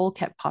recruiter role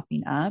kept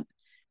popping up.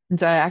 And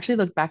so I actually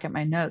looked back at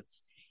my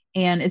notes.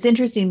 And it's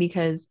interesting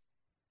because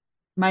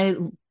my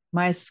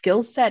my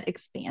skill set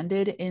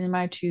expanded in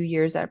my 2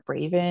 years at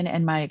Braven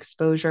and my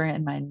exposure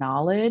and my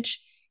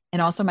knowledge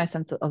and also my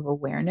sense of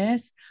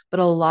awareness, but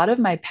a lot of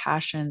my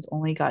passions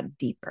only got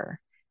deeper.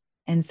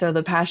 And so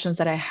the passions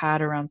that I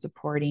had around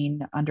supporting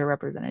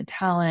underrepresented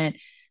talent,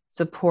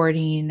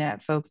 supporting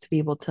folks to be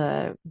able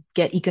to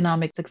get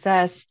economic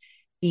success,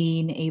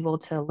 being able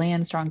to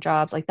land strong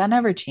jobs, like that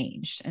never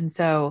changed. And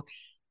so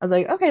I was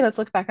like, okay, let's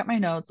look back at my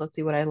notes. Let's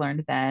see what I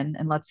learned then,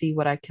 and let's see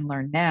what I can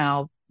learn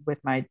now with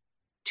my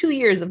 2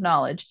 years of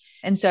knowledge.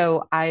 And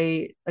so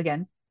I,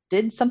 again,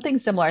 did something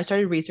similar. I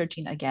started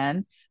researching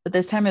again, but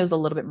this time it was a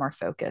little bit more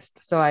focused.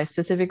 So I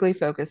specifically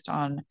focused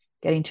on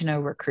getting to know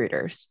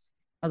recruiters.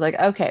 I was like,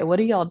 okay, what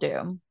do y'all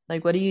do?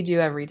 Like, what do you do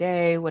every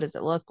day? What does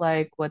it look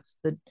like? What's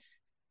the,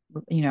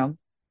 you know,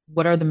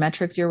 what are the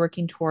metrics you're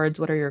working towards?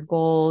 What are your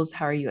goals?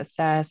 How are you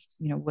assessed?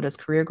 What does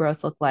career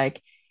growth look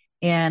like?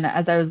 And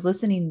as I was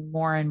listening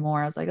more and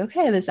more, I was like,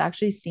 okay, this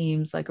actually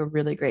seems like a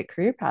really great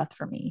career path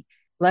for me.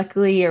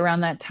 Luckily,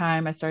 around that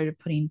time, I started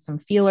putting some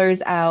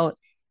feelers out,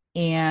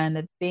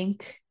 and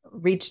Bank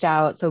reached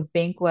out. So,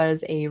 Bank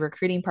was a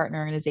recruiting partner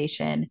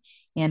organization,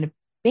 and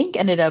Bank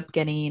ended up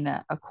getting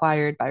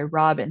acquired by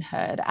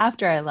Robinhood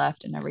after I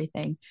left and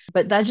everything.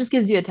 But that just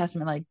gives you a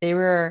testament. Like, they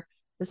were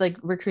this like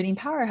recruiting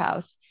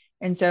powerhouse.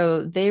 And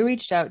so they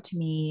reached out to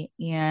me,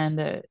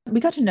 and we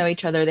got to know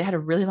each other. They had a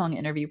really long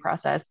interview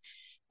process.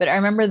 But I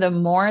remember the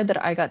more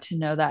that I got to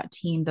know that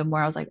team, the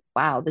more I was like,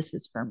 wow, this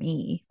is for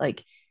me.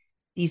 Like,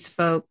 these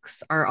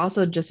folks are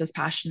also just as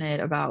passionate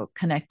about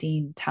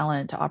connecting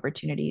talent to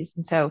opportunities.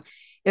 And so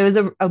it was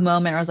a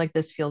moment where I was like,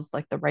 this feels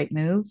like the right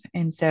move.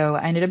 And so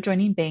I ended up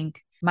joining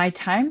Bank. My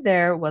time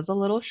there was a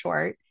little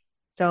short.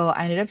 So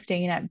I ended up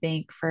staying at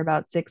Bank for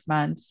about 6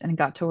 months and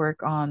got to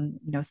work on,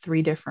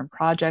 three different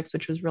projects,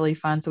 which was really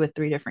fun. So with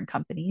three different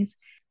companies.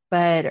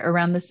 But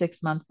around the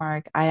 6 month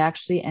mark, I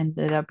actually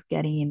ended up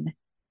getting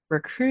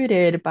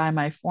recruited by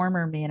my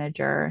former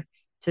manager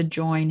to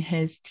join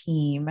his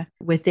team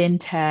within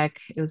tech.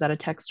 It was at a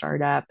tech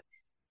startup,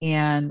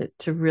 and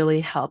to really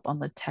help on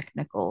the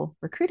technical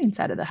recruiting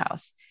side of the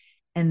house.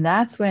 And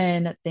that's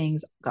when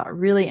things got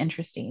really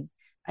interesting.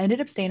 I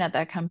ended up staying at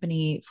that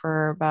company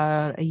for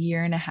about a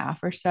year and a half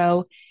or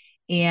so.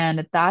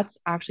 And that's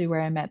actually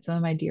where I met some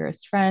of my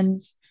dearest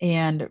friends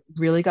and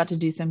really got to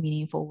do some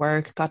meaningful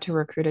work, got to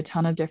recruit a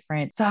ton of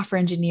different software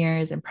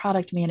engineers and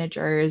product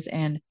managers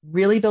and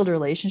really build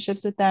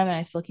relationships with them. And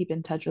I still keep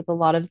in touch with a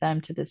lot of them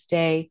to this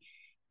day.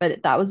 But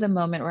that was a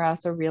moment where I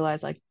also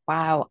realized, like,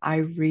 wow, I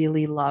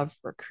really love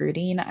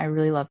recruiting. I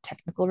really love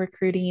technical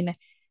recruiting.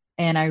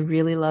 And I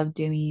really love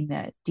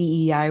doing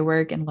DEI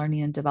work and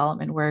learning and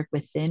development work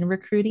within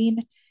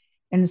recruiting.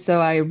 And so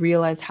I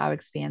realized how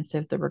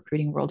expansive the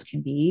recruiting world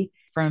can be.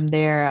 From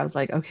there, I was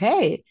like,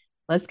 okay,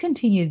 let's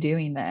continue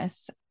doing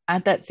this.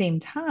 At that same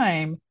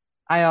time,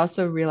 I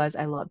also realized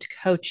I loved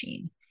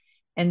coaching.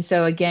 And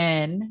so,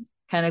 again,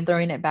 kind of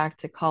throwing it back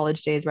to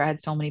college days where I had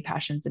so many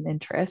passions and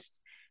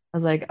interests, I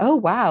was like, oh,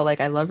 wow,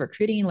 like I love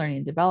recruiting, learning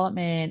and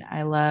development.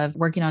 I love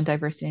working on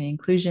diversity and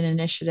inclusion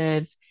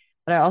initiatives,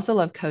 but I also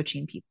love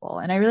coaching people.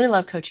 And I really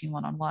love coaching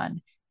one on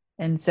one.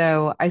 And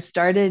so I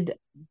started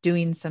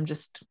doing some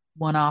just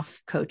one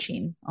off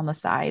coaching on the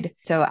side.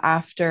 So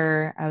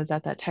after I was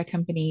at that tech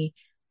company,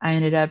 I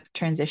ended up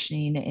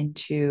transitioning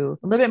into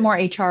a little bit more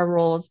HR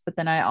roles, but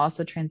then I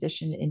also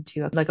transitioned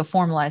into like a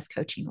formalized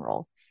coaching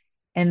role.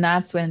 And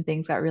that's when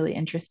things got really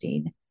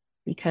interesting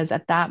because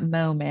at that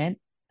moment,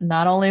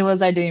 not only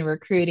was I doing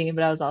recruiting,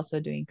 but I was also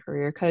doing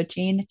career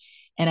coaching.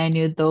 And I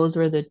knew those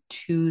were the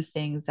two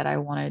things that I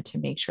wanted to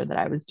make sure that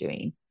I was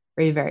doing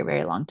for a very,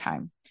 very long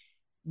time.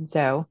 And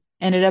so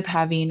ended up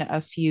having a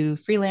few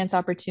freelance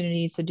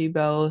opportunities to do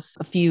both,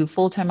 a few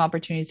full-time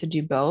opportunities to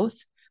do both,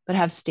 but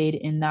have stayed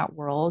in that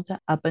world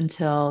up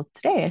until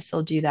today. I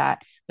still do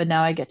that, but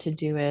now I get to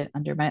do it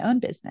under my own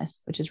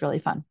business, which is really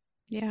fun.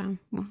 Yeah,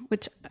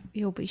 which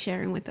you'll be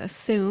sharing with us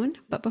soon.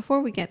 But before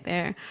we get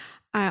there,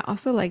 I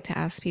also like to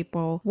ask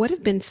people, what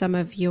have been some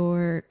of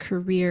your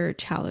career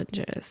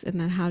challenges? And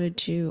then how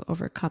did you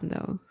overcome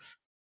those?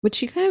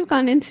 Which you kind of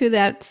gone into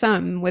that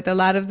some with a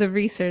lot of the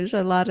research,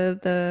 a lot of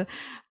the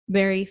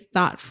very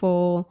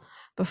thoughtful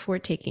before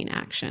taking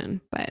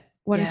action. But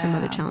what are some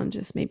other Yeah.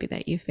 challenges maybe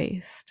that you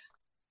faced?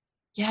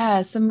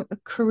 Yeah, some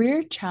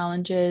career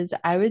challenges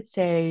I would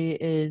say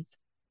is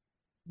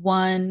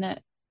one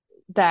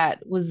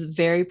that was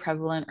very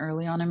prevalent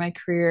early on in my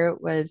career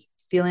was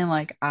feeling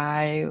like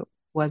I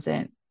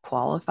wasn't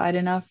qualified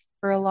enough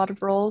for a lot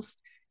of roles,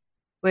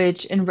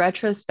 which in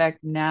retrospect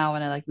now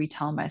when I like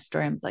retell my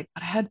story, I'm like,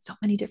 but I had so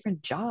many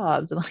different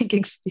jobs and like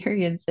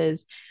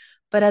experiences.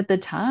 But at the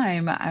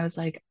time, I was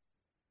like,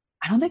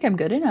 I don't think I'm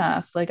good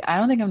enough. Like, I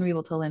don't think I'm gonna be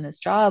able to land this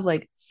job.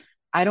 Like,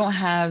 I don't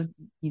have,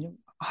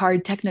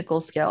 hard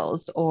technical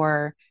skills.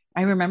 Or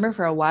I remember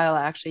for a while,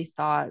 I actually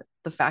thought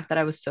the fact that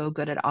I was so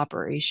good at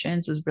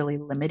operations was really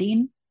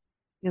limiting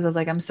because I was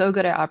like, I'm so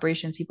good at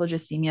operations. People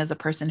just see me as a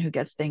person who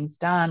gets things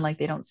done. Like,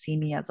 they don't see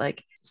me as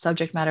like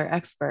subject matter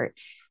expert,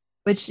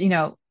 which,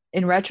 in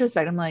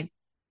retrospect, I'm like,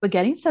 but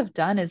getting stuff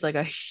done is like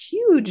a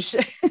huge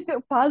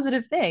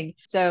positive thing.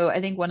 So I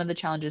think one of the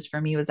challenges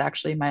for me was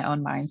actually my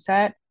own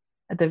mindset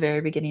at the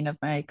very beginning of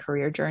my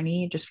career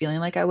journey, just feeling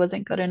like I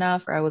wasn't good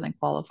enough or I wasn't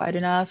qualified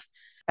enough.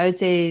 I would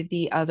say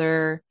the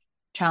other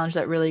challenge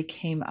that really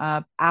came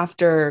up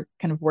after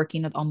kind of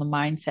working on the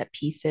mindset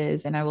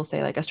pieces, and I will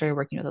say like I started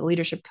working with a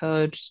leadership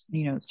coach,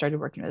 started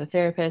working with a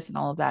therapist and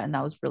all of that, and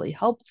that was really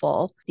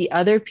helpful. The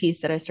other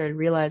piece that I started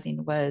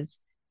realizing was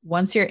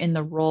once you're in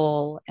the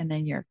role and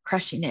then you're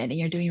crushing it and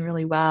you're doing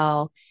really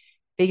well,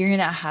 figuring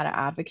out how to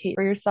advocate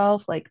for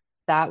yourself, like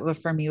that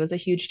for me was a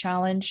huge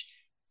challenge.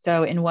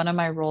 So in one of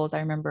my roles, I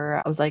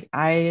remember I was like,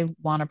 I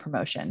want a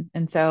promotion.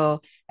 And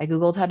so I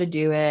Googled how to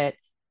do it.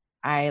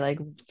 I like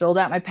filled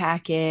out my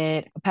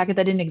packet, a packet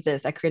that didn't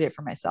exist. I created it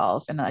for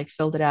myself and I like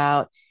filled it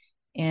out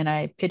and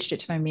I pitched it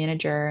to my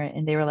manager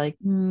and they were like,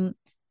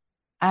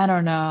 I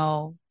don't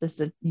know. This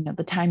is,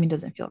 the timing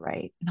doesn't feel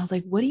right. And I was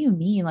like, what do you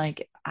mean?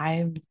 Like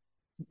I'm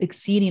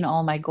exceeding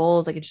all my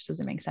goals. Like it just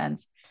doesn't make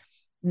sense.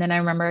 And then I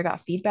remember I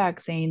got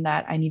feedback saying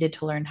that I needed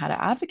to learn how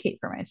to advocate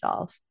for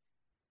myself.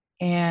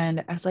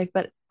 And I was like,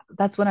 but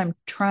that's what I'm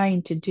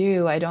trying to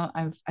do.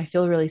 I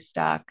feel really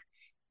stuck.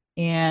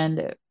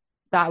 And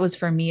that was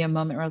for me a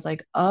moment where I was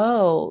like,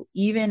 oh,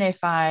 even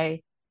if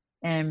I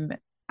am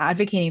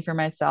advocating for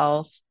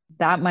myself,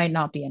 that might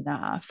not be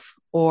enough.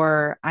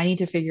 Or I need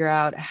to figure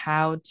out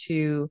how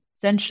to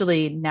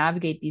essentially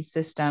navigate these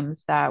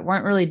systems that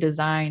weren't really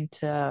designed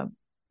to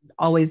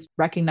always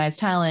recognize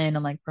talent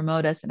and like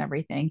promote us and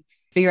everything,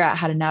 figure out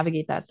how to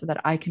navigate that so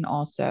that I can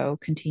also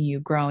continue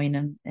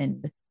growing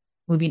and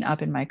moving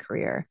up in my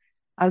career.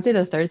 I would say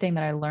the third thing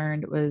that I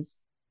learned was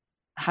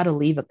how to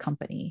leave a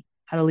company,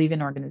 how to leave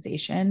an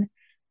organization.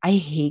 I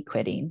hate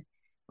quitting.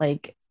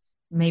 Like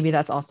maybe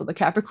that's also the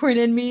Capricorn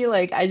in me.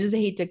 Like I just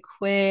hate to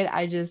quit.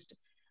 I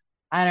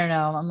don't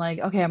know. I'm like,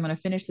 okay, I'm going to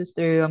finish this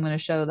through. I'm going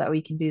to show that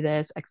we can do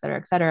this, et cetera,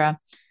 et cetera.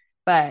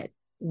 But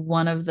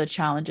one of the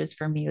challenges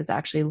for me was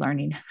actually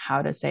learning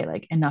how to say,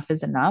 like, enough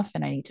is enough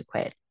and I need to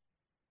quit.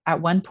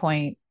 At one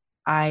point,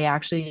 I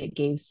actually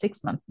gave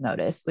 6 month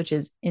notice, which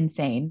is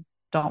insane.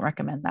 Don't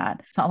recommend that.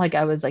 It's not like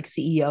I was like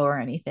CEO or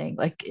anything.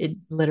 Like, it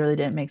literally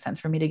didn't make sense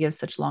for me to give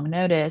such long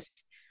notice,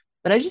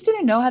 but I just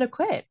didn't know how to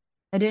quit.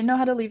 I didn't know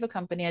how to leave a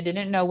company. I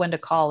didn't know when to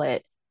call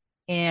it.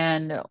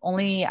 And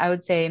only I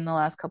would say in the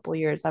last couple of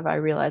years have I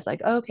realized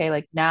like, oh, okay,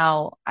 like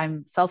now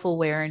I'm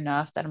self-aware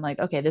enough that I'm like,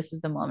 okay, this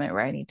is the moment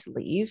where I need to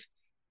leave.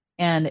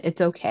 And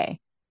it's okay.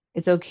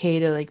 It's okay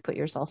to like put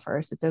yourself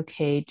first. It's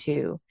okay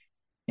to,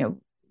 know,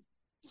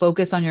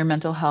 focus on your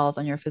mental health,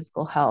 on your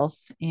physical health.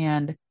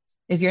 And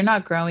if you're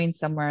not growing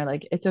somewhere,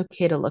 like it's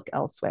okay to look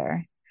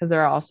elsewhere because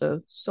there are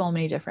also so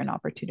many different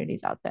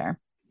opportunities out there.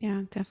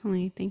 Yeah,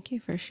 definitely. Thank you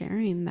for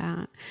sharing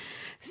that.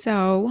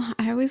 So,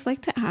 I always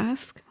like to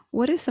ask,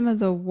 what is some of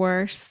the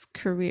worst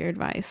career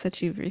advice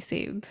that you've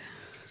received?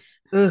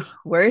 Ooh,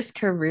 worst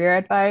career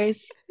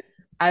advice,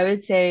 I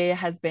would say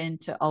has been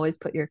to always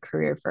put your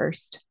career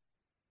first.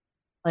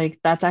 Like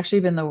that's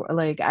actually been the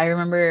like I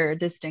remember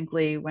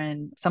distinctly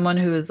when someone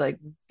who was like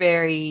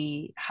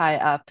very high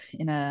up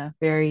in a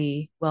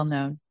very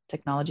well-known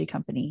technology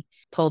company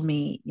told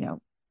me,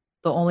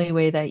 the only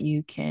way that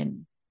you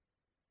can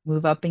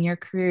move up in your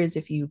career is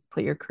if you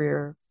put your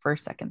career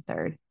first, second,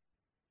 third.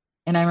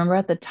 And I remember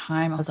at the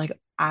time I was like,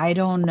 I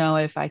don't know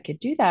if I could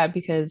do that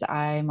because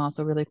I'm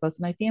also really close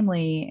to my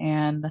family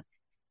and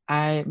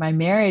my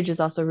marriage is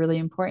also really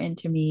important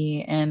to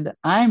me and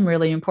I'm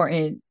really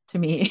important to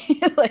me.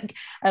 Like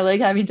I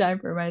like having time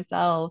for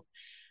myself.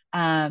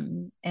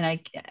 And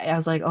I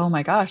was like, oh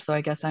my gosh, so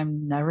I guess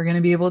I'm never going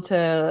to be able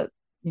to,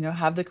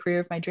 have the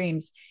career of my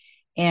dreams.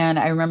 And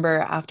I remember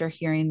after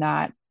hearing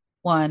that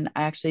one,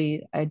 I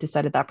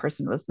decided that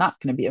person was not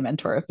going to be a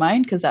mentor of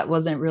mine because that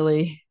wasn't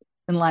really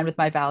in line with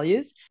my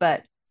values.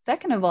 But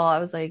second of all, I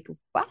was like,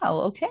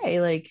 wow, okay,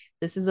 like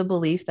this is a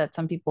belief that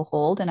some people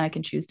hold and I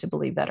can choose to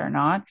believe that or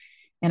not.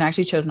 And I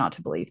actually chose not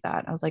to believe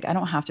that. I was like, I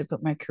don't have to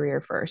put my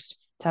career first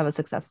to have a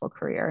successful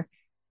career.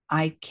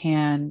 I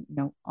can,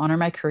 honor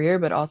my career,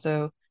 but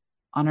also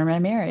honor my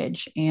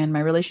marriage and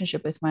my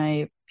relationship with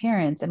my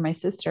parents and my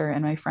sister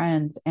and my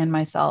friends and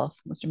myself,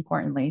 most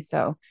importantly.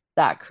 So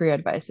that career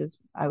advice is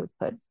I would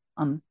put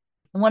on.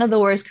 one of the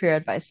worst career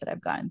advice that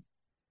I've gotten.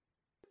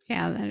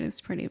 Yeah, that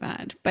is pretty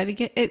bad. But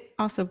it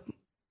also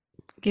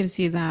gives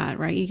you that,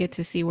 right? You get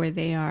to see where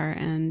they are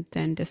and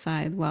then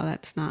decide, well,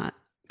 that's not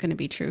going to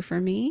be true for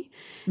me.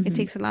 It Hmm.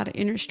 takes a lot of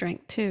inner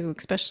strength too,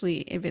 especially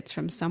if it's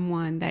from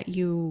someone that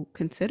you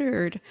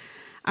considered,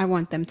 I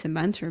want them to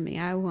mentor me.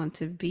 I want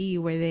to be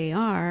where they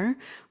are,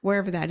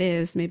 wherever that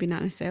is, maybe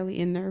not necessarily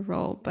in their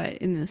role, but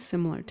in a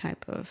similar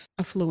type of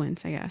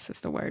affluence, I guess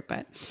is the word.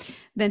 But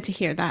then to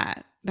hear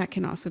that, that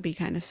can also be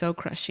kind of so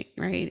crushing,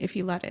 right? If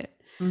you let it.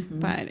 Hmm.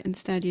 But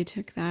instead, you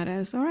took that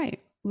as, all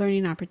right,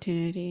 learning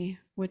opportunity,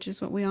 which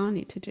is what we all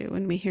need to do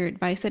when we hear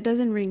advice that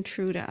doesn't ring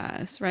true to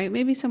us, right?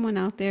 Maybe someone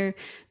out there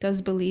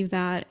does believe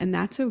that, and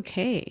that's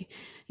okay.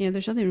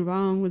 There's nothing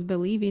wrong with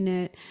believing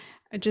it.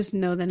 I just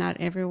know that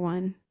not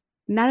everyone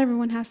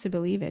has to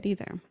believe it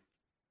either.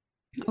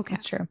 Okay.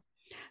 That's true.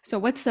 So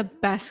what's the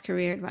best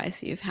career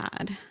advice you've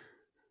had?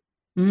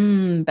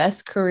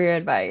 Best career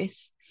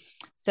advice.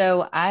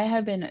 So I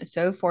have been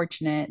so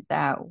fortunate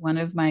that one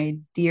of my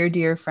dear,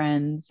 dear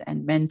friends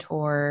and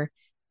mentor,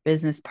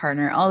 business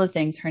partner, all the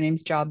things, her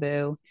name's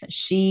Jabu.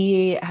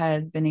 She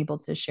has been able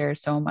to share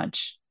so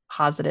much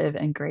positive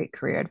and great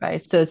career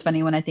advice. So it's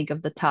funny when I think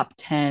of the top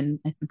 10,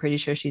 I'm pretty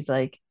sure she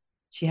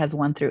has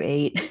 1 through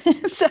 8.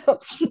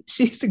 So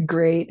she's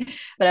great.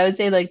 But I would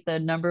say like the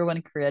number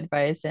one career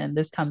advice, and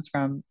this comes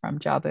from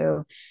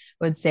Jabu,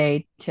 would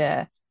say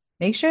to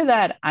make sure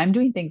that I'm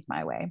doing things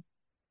my way.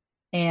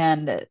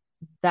 And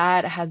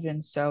that has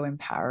been so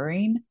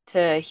empowering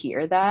to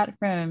hear that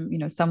from,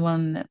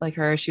 someone like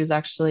her. She was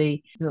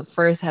actually the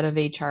first head of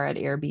HR at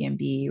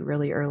Airbnb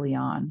really early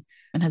on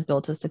and has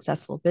built a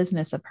successful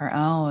business of her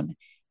own.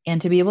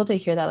 And to be able to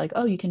hear that, like,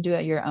 oh, you can do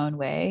it your own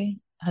way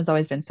has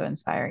always been so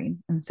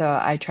inspiring. And so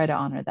I try to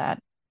honor that,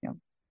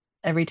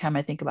 every time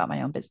I think about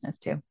my own business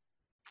too.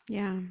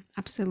 Yeah,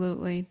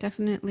 absolutely.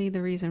 Definitely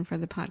the reason for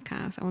the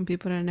podcast. I want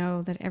people to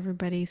know that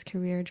everybody's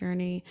career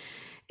journey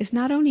is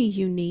not only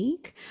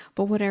unique,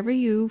 but whatever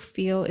you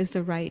feel is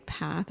the right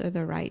path or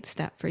the right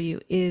step for you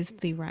is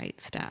the right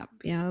step.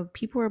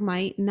 People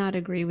might not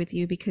agree with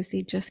you because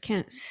they just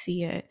can't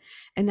see it,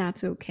 and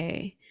that's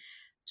okay.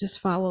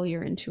 Just follow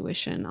your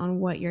intuition on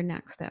what your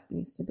next step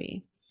needs to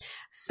be.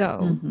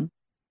 So, Hmm.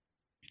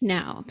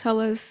 now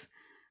tell us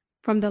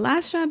from the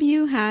last job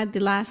you had, the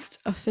last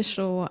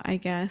official, I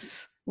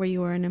guess, where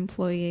you were an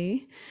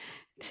employee,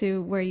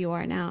 to where you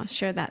are now.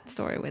 Share that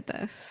story with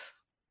us.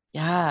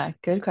 Yeah,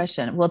 good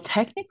question. Well,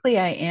 technically,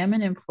 I am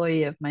an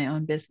employee of my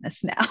own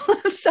business now.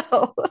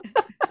 So,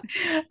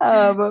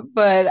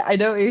 but I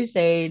know what you're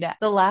saying.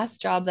 The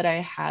last job that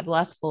I had,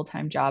 last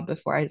full-time job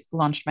before I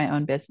launched my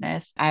own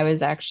business, I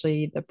was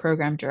actually the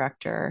program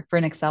director for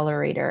an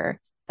accelerator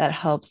that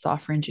helps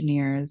software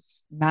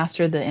engineers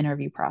master the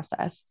interview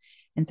process.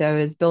 And so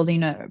I was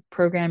building a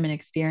program and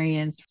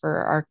experience for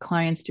our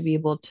clients to be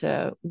able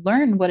to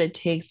learn what it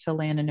takes to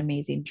land an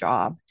amazing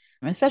job.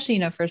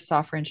 Especially, for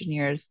software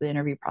engineers, the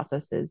interview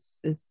process is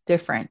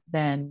different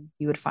than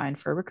you would find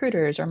for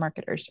recruiters or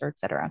marketers or et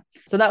cetera.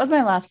 So that was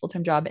my last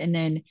full-time job. And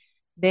then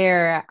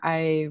there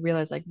I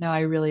realized like, no,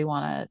 I really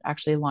want to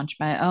actually launch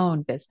my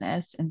own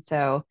business. And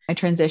so I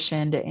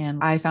transitioned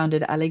and I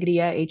founded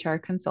Alegria HR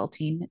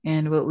Consulting.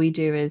 And what we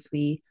do is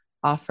we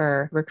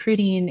offer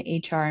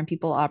recruiting, HR, and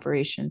people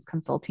operations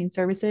consulting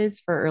services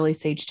for early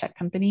stage tech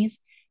companies,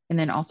 and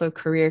then also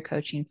career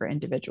coaching for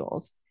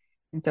individuals.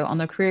 And so on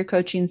the career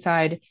coaching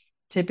side,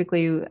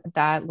 typically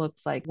that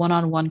looks like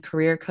one-on-one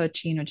career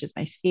coaching, which is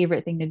my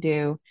favorite thing to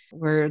do.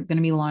 We're going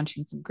to be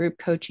launching some group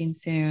coaching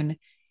soon.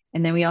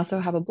 And then we also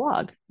have a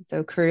blog,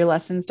 so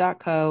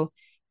careerlessons.co.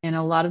 And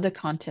a lot of the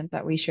content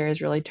that we share is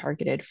really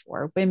targeted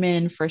for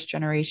women, first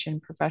generation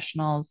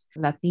professionals,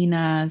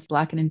 Latinas,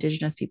 Black and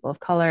Indigenous people of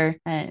color.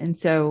 And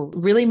so,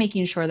 really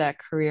making sure that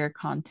career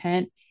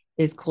content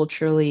is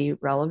culturally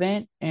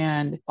relevant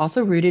and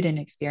also rooted in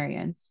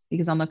experience.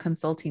 Because on the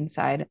consulting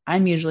side,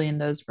 I'm usually in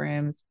those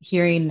rooms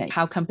hearing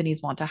how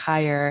companies want to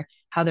hire,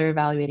 how they're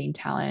evaluating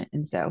talent.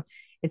 And so,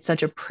 it's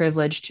such a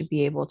privilege to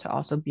be able to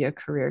also be a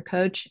career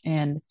coach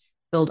and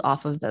build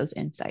off of those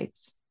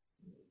insights.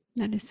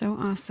 That is so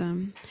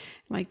awesome.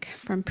 Like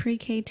from pre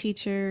K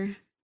teacher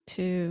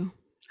to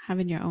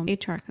having your own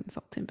HR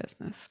consulting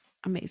business.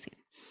 Amazing.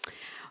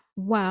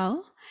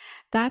 Well,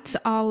 that's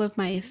all of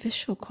my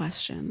official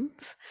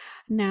questions.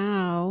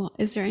 Now,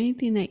 is there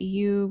anything that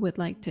you would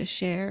like to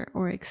share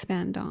or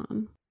expand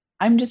on?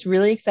 I'm just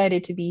really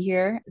excited to be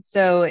here.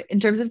 So, in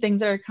terms of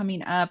things that are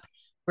coming up,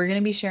 we're going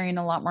to be sharing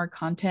a lot more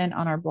content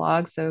on our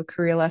blog, so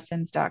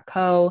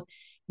careerlessons.co.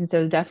 And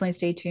so, definitely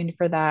stay tuned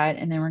for that.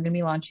 And then we're going to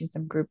be launching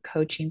some group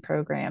coaching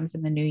programs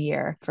in the new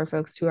year for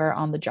folks who are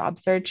on the job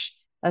search.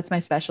 That's my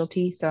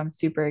specialty. So, I'm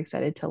super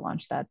excited to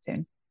launch that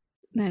soon.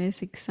 That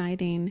is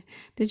exciting.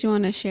 Did you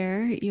want to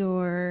share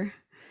your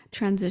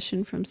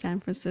transition from San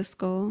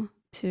Francisco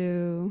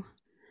to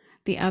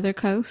the other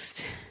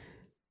coast?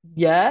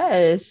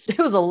 Yes, it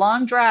was a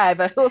long drive.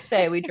 I will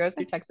say we drove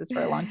through Texas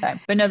for a long time.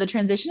 But no, the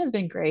transition has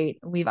been great.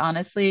 We've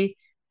honestly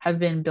have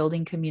been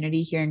building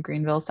community here in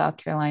Greenville, South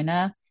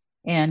Carolina.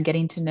 and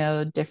getting to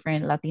know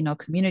different Latino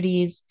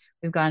communities.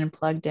 We've gotten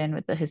plugged in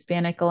with the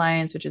Hispanic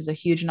Alliance, which is a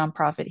huge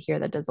nonprofit here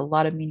that does a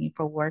lot of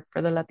meaningful work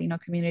for the Latino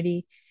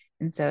community.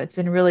 And so it's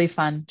been really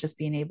fun just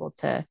being able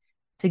to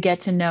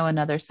get to know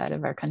another side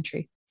of our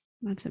country.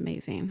 That's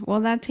amazing. Well,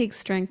 that takes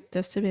strength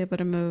just to be able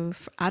to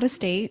move out of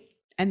state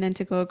and then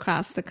to go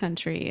across the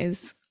country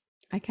is,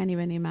 I can't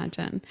even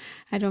imagine.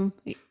 I don't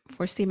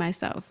foresee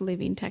myself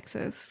leaving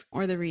Texas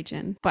or the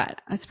region,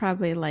 but that's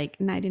probably like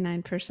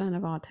 99%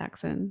 of all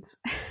Texans.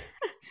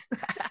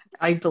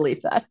 I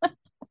believe that.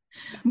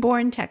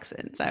 Born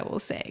Texans, I will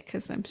say,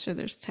 because I'm sure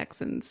there's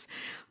Texans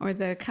or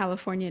the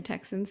California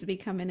Texans be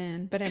coming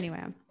in. But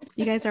anyway,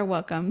 you guys are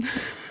welcome.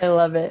 I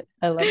love it.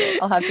 I love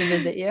it. I'll have to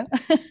visit you.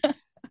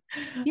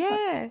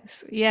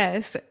 Yes,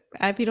 yes.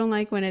 If you don't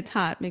like when it's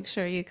hot, make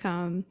sure you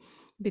come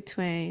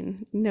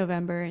between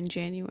November and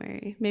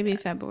January, maybe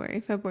Yes, February.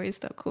 February is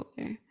still cooler.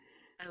 I love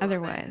it.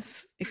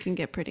 Otherwise, it can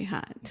get pretty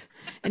hot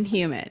and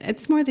humid.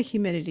 It's more the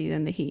humidity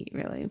than the heat,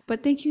 really.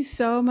 But thank you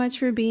so much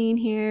for being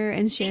here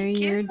and sharing Thank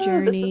you. your This is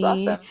journey.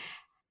 awesome.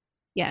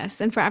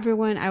 Yes, and for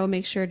everyone, I will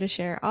make sure to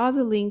share all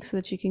the links so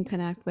that you can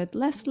connect with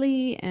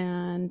Lesley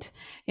and,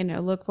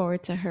 look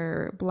forward to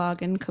her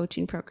blog and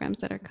coaching programs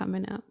that are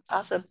coming up.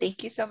 Awesome.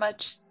 Thank you so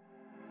much.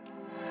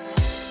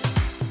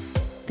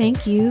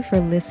 Thank you for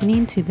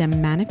listening to the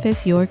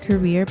Manifest Your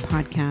Career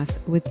podcast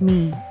with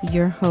me,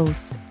 your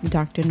host,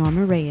 Dr.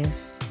 Norma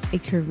Reyes, a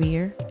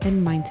career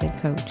and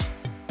mindset coach.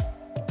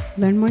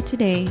 Learn more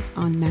today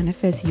on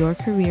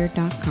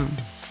manifestyourcareer.com.